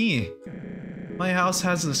live with me. My house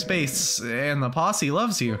has the space, and the posse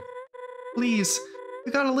loves you. Please,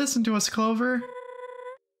 you gotta listen to us, Clover.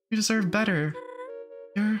 You deserve better.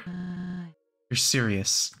 You're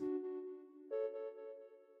serious.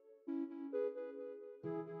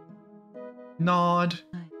 Nod.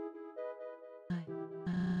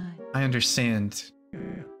 I understand.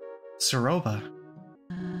 Ceroba.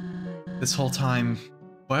 This whole time,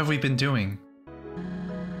 what have we been doing?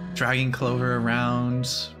 Dragging Clover around,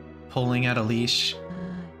 pulling at a leash.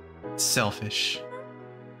 It's selfish.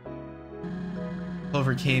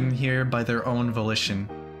 Clover came here by their own volition.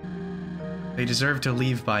 They deserve to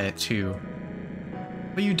leave by it too.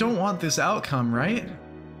 But you don't want this outcome, right?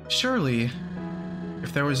 Surely,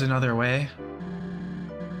 if there was another way.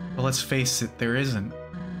 But let's face it, there isn't.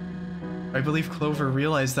 I believe Clover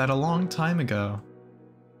realized that a long time ago.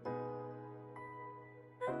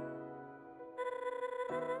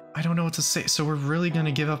 I don't know what to say, so we're really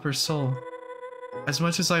gonna give up her soul. As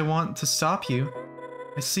much as I want to stop you,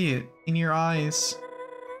 I see it in your eyes.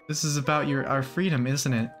 This is about our freedom,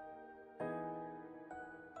 isn't it?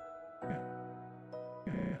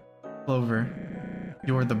 Clover,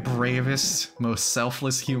 you're the bravest, most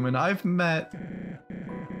selfless human I've met.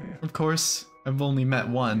 Of course, I've only met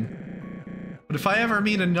one. But if I ever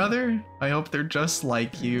meet another, I hope they're just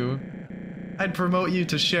like you. I'd promote you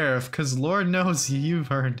to sheriff, cause Lord knows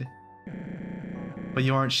you've earned it. But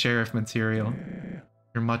you aren't sheriff material.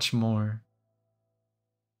 You're much more.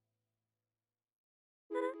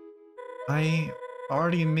 I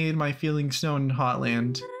already made my feelings known in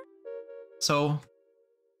Hotland. So...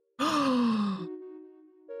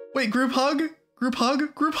 Wait, group hug? Group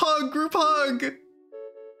hug? Group hug? Group hug!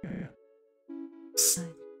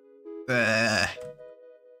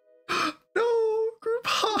 No, group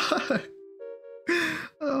hug!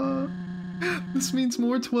 This means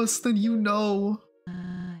more to us than you know.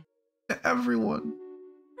 To everyone.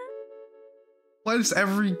 Why does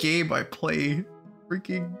every game I play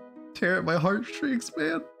freaking tear at my heartstrings,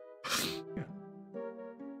 man?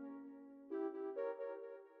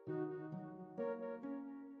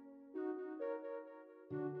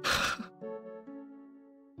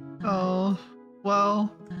 Oh,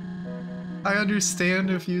 well, I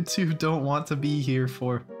understand if you two don't want to be here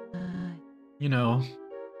for, you know,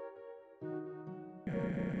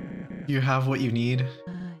 you have what you need.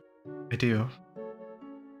 I do.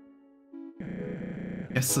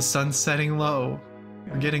 Guess the sun's setting low.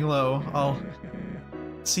 We're getting low. I'll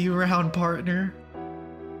see you around, partner.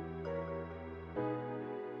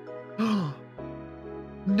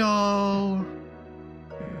 No!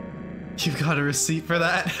 You've got a receipt for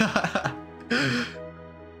that?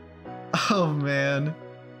 Oh man.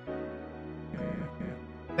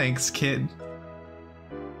 Thanks, kid.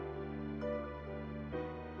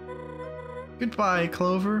 Goodbye,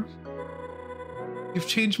 Clover. You've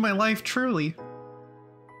changed my life truly.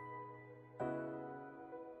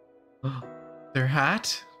 Their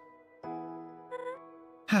hat?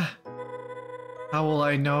 Huh. How will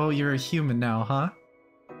I know you're a human now, huh?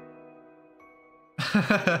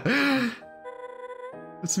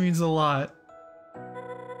 This means a lot.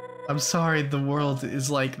 I'm sorry the world is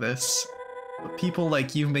like this, but people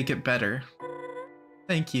like you make it better.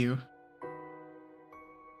 Thank you.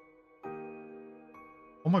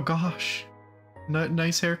 Oh my gosh.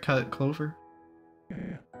 Nice haircut, Clover.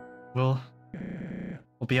 We'll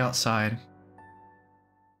be outside.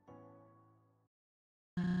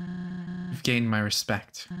 You've gained my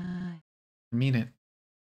respect. I mean it.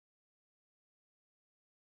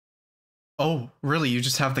 Oh, really? You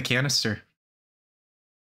just have the canister?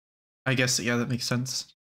 I guess, yeah, that makes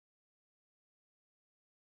sense.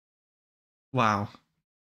 Wow.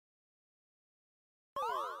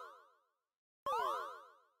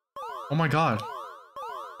 Oh my god.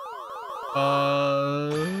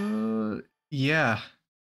 Yeah.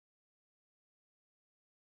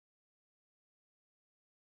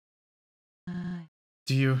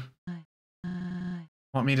 Do you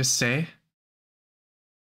want me to stay?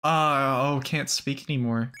 Oh, can't speak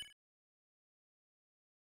anymore.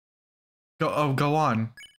 Go on.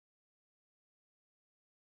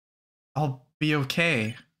 I'll be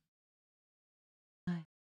okay.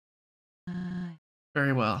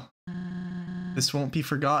 Very well. This won't be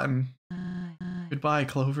forgotten. Goodbye,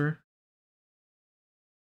 Clover.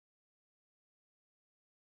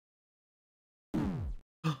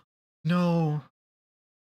 No.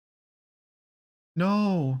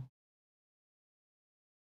 No.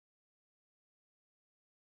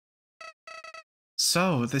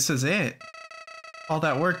 So, this is it. All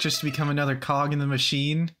that work just to become another cog in the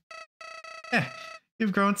machine? Eh,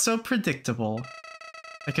 you've grown so predictable.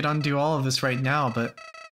 I could undo all of this right now, but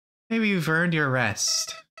maybe you've earned your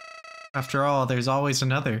rest. After all, there's always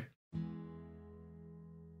another.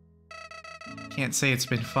 Can't say it's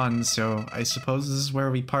been fun, so I suppose this is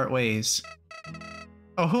where we part ways.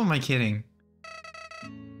 Oh, who am I kidding?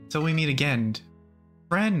 Till we meet again.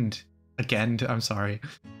 Friend. Again, I'm sorry.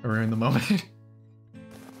 I ruined the moment.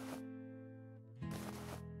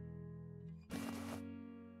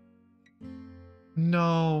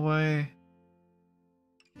 No way.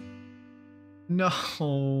 No.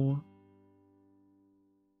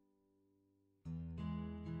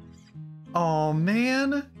 Oh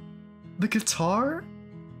man. The guitar?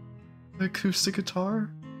 The acoustic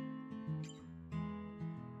guitar?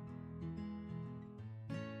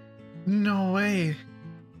 No way.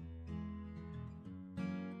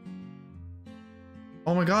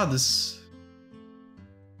 Oh my god, this...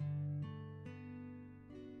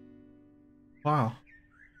 Wow.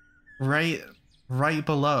 Right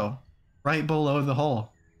below. Right below the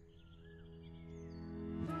hole.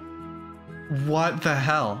 What the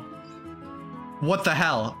hell? What the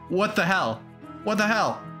hell? What the hell? What the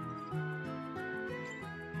hell?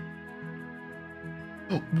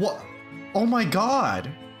 What? Oh my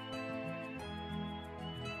god.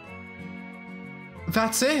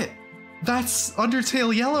 That's it. That's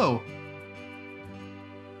Undertale Yellow.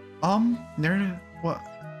 What?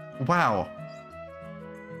 Wow.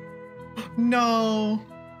 No.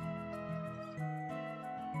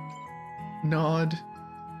 Nod.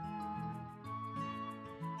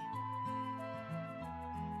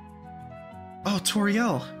 Oh,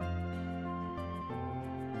 Toriel.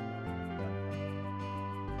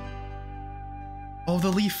 Oh, the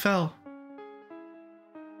leaf fell.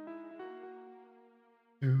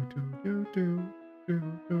 Do do do do do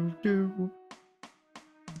do do.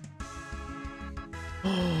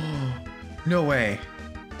 Oh, no way.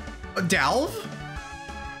 Dalv?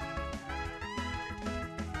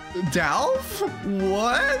 Dalv?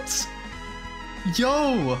 What?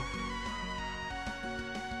 Yo!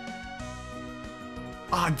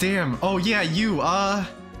 Ah, damn. Oh, yeah, you,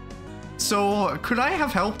 so, could I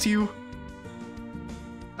have helped you?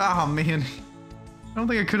 Ah, man. I don't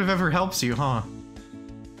think I could have ever helped you, huh?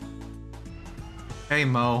 Hey,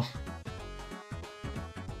 Mo.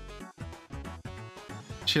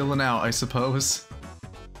 Chilling out, I suppose.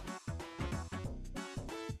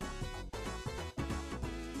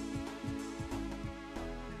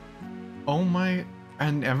 Oh my...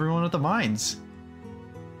 and everyone at the mines.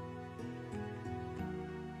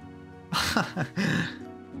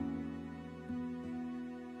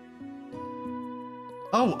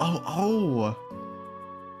 Oh.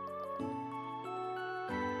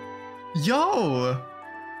 Yo!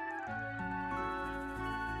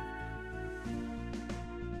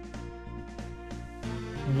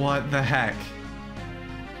 What the heck?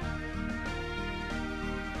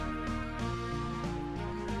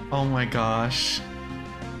 Oh my gosh.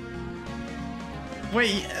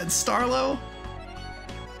 Wait, Starlo?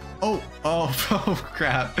 Oh, oh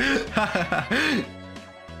crap.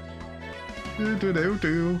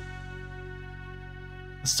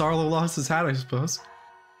 Starlo lost his hat, I suppose.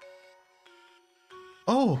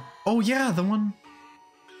 Oh yeah, the one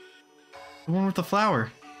with the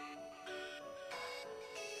flower.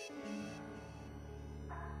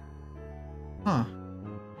 Huh.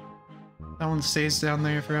 That one stays down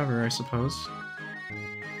there forever, I suppose.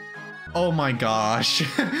 Oh my gosh.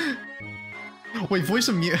 Wait, voice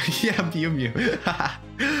of Mew. Yeah, Mew.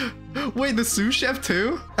 Wait, the sous chef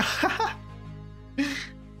too?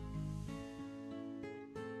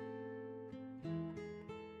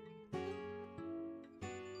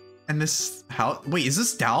 And this house. Wait, is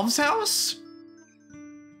this Dalv's house?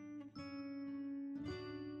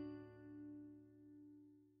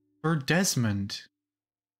 Or Desmond?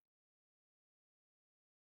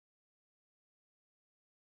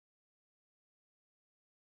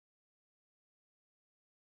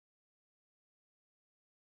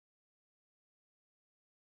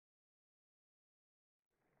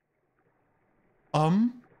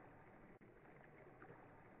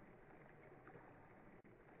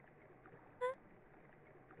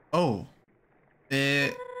 Oh.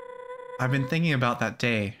 I've been thinking about that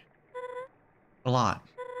day. A lot.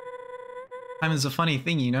 Time is a funny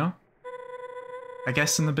thing, you know? I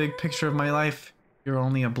guess in the big picture of my life, you're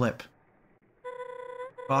only a blip.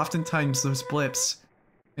 But oftentimes those blips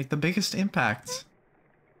make the biggest impact.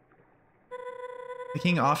 The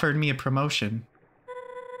king offered me a promotion.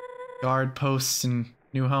 Guard post and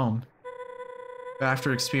new home. But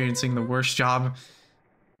after experiencing the worst job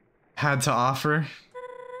had to offer,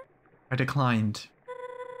 I declined.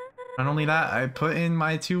 Not only that, I put in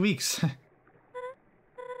my 2 weeks.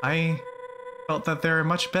 I felt that there are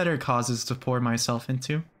much better causes to pour myself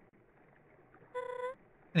into.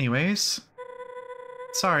 Anyways,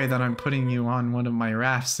 sorry that I'm putting you on one of my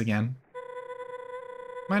rafts again.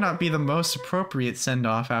 Might not be the most appropriate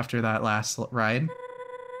send-off after that last ride,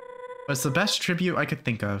 but it's the best tribute I could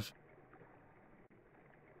think of.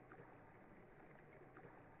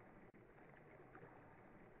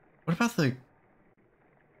 What about the...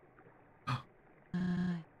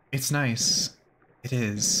 It's nice. It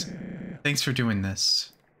is. Thanks for doing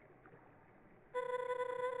this.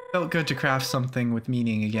 Felt good to craft something with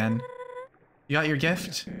meaning again. You got your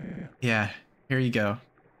gift? Yeah, here you go.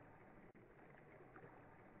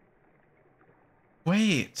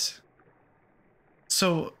 Wait.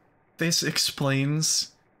 So, this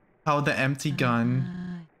explains how the empty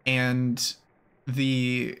gun and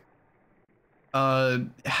the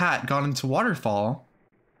hat got into Waterfall,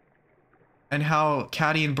 and how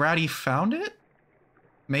Caddy and Bratty found it?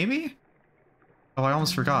 Maybe? Oh, I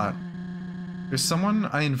almost forgot. There's someone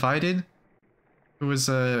I invited who was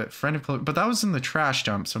a friend of Chloe, but that was in the trash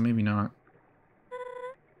dump, so maybe not.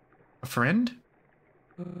 A friend?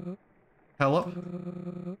 Hello?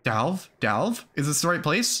 Dalv? Dalv? Is this the right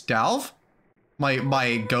place? Dalv?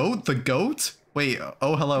 My goat? The goat? Wait,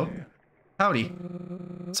 oh, hello. Howdy.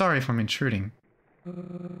 Sorry if I'm intruding.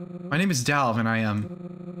 My name is Dalv, and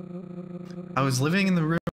I was living in the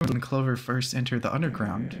room when Clover first entered the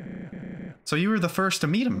underground. So you were the first to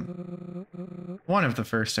meet him. One of the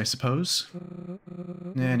first, I suppose.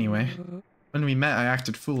 Anyway, when we met, I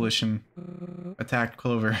acted foolish and attacked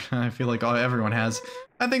Clover. I feel like everyone has.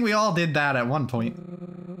 I think we all did that at one point.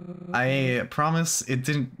 I promise it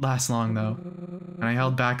didn't last long, though. And I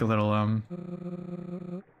held back a little,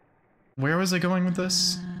 Where was I going with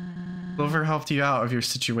this? Clover helped you out of your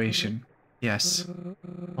situation. Yes.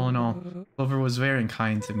 All in all, Clover was very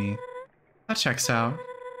kind to me. That checks out.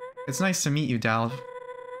 It's nice to meet you, Dalv.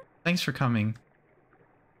 Thanks for coming.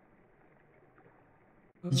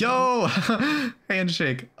 Yo!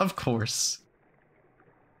 Handshake, of course.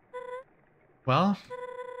 Well,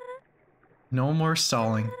 no more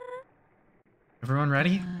stalling. Everyone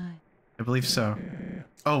ready? I believe so.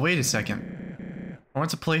 Oh, wait a second. I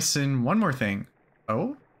want to place in one more thing.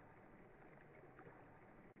 Oh?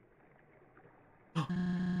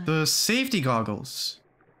 The safety goggles.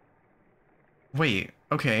 Wait,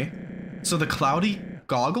 okay. So the cloudy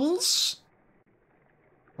goggles?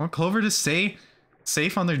 I want Clover to stay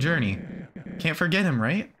safe on their journey. Can't forget him,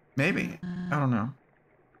 right? Maybe. I don't know.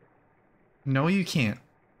 No, you can't.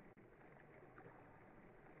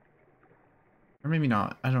 Or maybe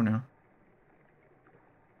not. I don't know.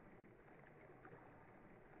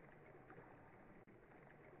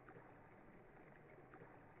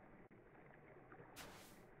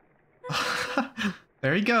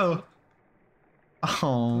 There you go.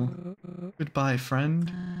 Oh, goodbye,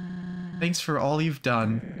 friend. Thanks for all you've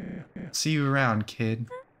done. See you around, kid.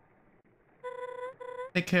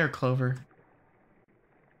 Take care, Clover.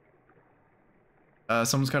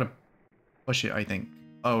 Someone's gotta push it, I think.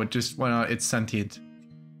 Oh, it just went out. It's sentient.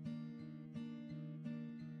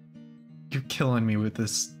 You're killing me with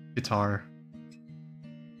this guitar.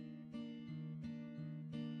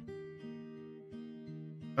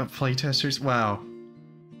 Playtesters? Wow.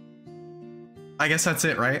 I guess that's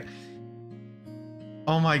it, right?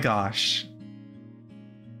 Oh my gosh.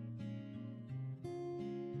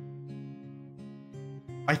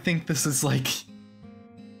 I think this is like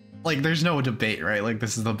there's no debate, right? Like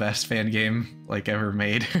this is the best fan game like ever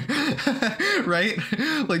made. Right?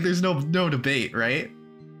 Like there's no debate, right?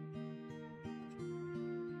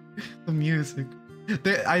 The music.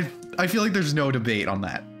 I feel like there's no debate on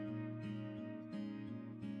that.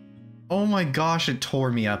 Oh my gosh, it tore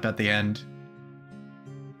me up at the end.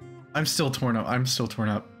 I'm still torn up. I'm still torn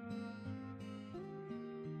up.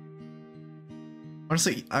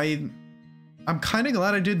 Honestly, I'm kind of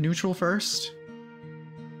glad I did neutral first.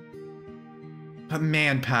 But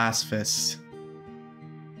man, Pacifist.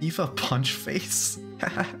 Eva punch face.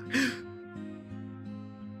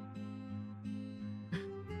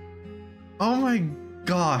 Oh my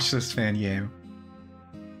gosh, this fan game.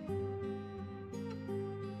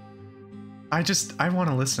 I want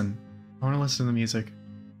to listen. I want to listen to the music.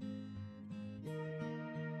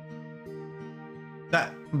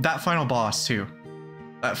 That final boss too.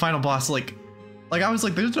 That final boss, like I was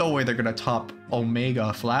like, there's no way they're gonna top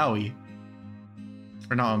Omega Flowey.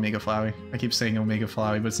 Or not Omega Flowey. I keep saying Omega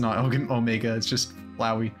Flowey, but it's not Omega, it's just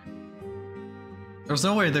Flowey. There's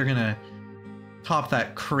no way they're gonna top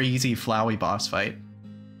that crazy Flowey boss fight.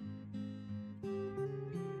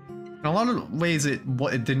 In a lot of ways, it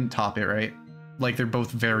didn't top it, right? Like, they're both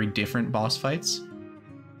very different boss fights.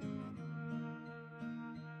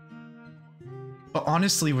 But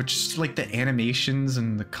honestly, with just like the animations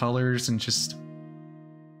and the colors and just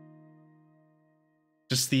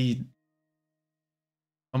the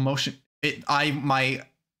emotion, I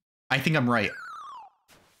think I'm right.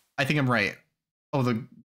 I think I'm right. Oh, the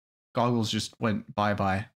goggles just went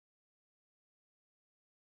bye-bye.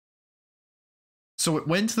 So it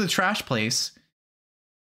went to the trash place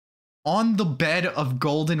on the bed of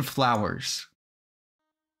golden flowers.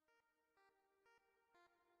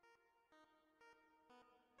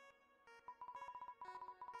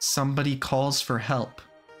 Somebody calls for help.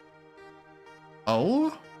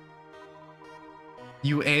 Oh?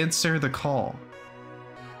 You answer the call.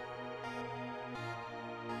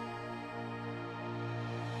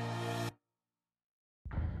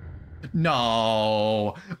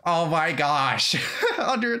 No. Oh my gosh.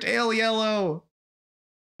 Undertale Yellow.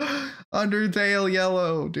 Undertale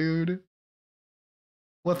Yellow, dude.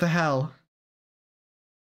 What the hell?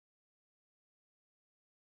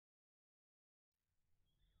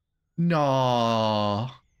 No.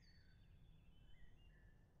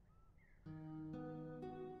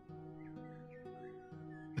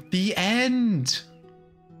 The end.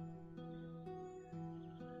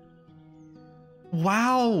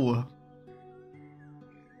 Wow.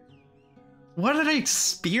 What an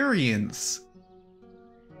experience.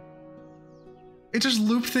 It just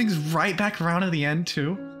looped things right back around at the end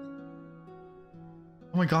too.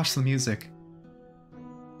 Oh my gosh, the music.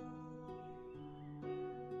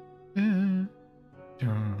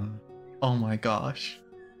 Oh my gosh.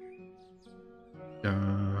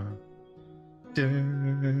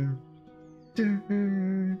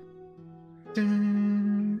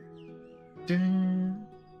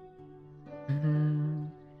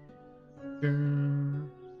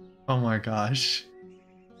 Oh my gosh.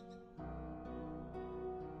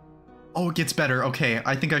 Oh, it gets better. Okay,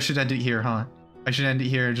 I think I should end it here, huh? I should end it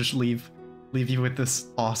here and just leave you with this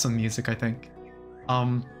awesome music, I think.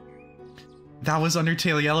 That was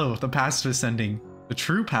Undertale Yellow, the pacifist ending. The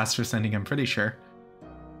true pacifist ending, I'm pretty sure.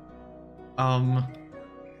 I'm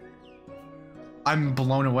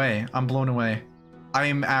blown away. I'm blown away. I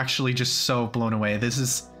am actually just so blown away. This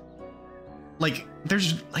is like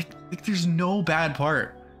there's no bad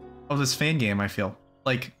part of this fan game, I feel.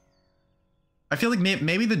 Like I feel like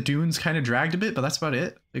maybe the dunes kind of dragged a bit, but that's about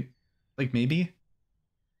it. Like maybe.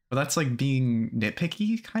 But that's like being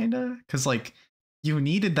nitpicky kind of, cuz like you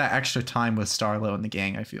needed that extra time with Starlo and the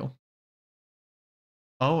gang, I feel.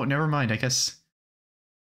 Oh, never mind. I guess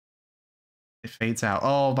it fades out.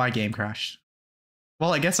 Oh, my game crashed.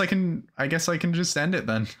 Well, I guess I can just end it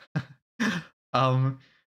then.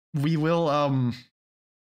 We will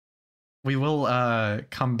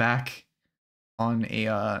come back on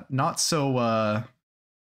a not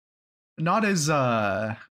as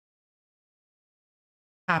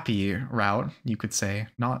happy route, you could say.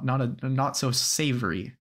 Not so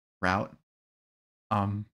savory route.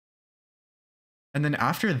 And then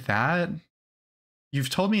after that, you've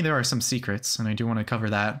told me there are some secrets, and I do want to cover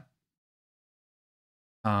that.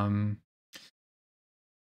 And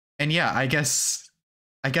yeah, I guess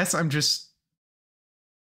I'm just,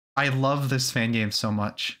 I love this fan game so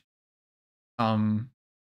much. I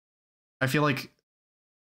feel like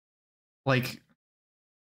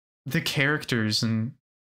the characters and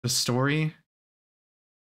the story,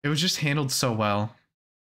 it was just handled so well.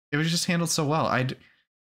 It was just handled so well.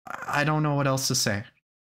 I don't know what else to say.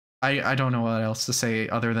 I don't know what else to say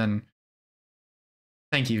other than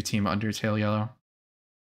thank you, Team Undertale Yellow.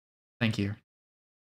 Thank you.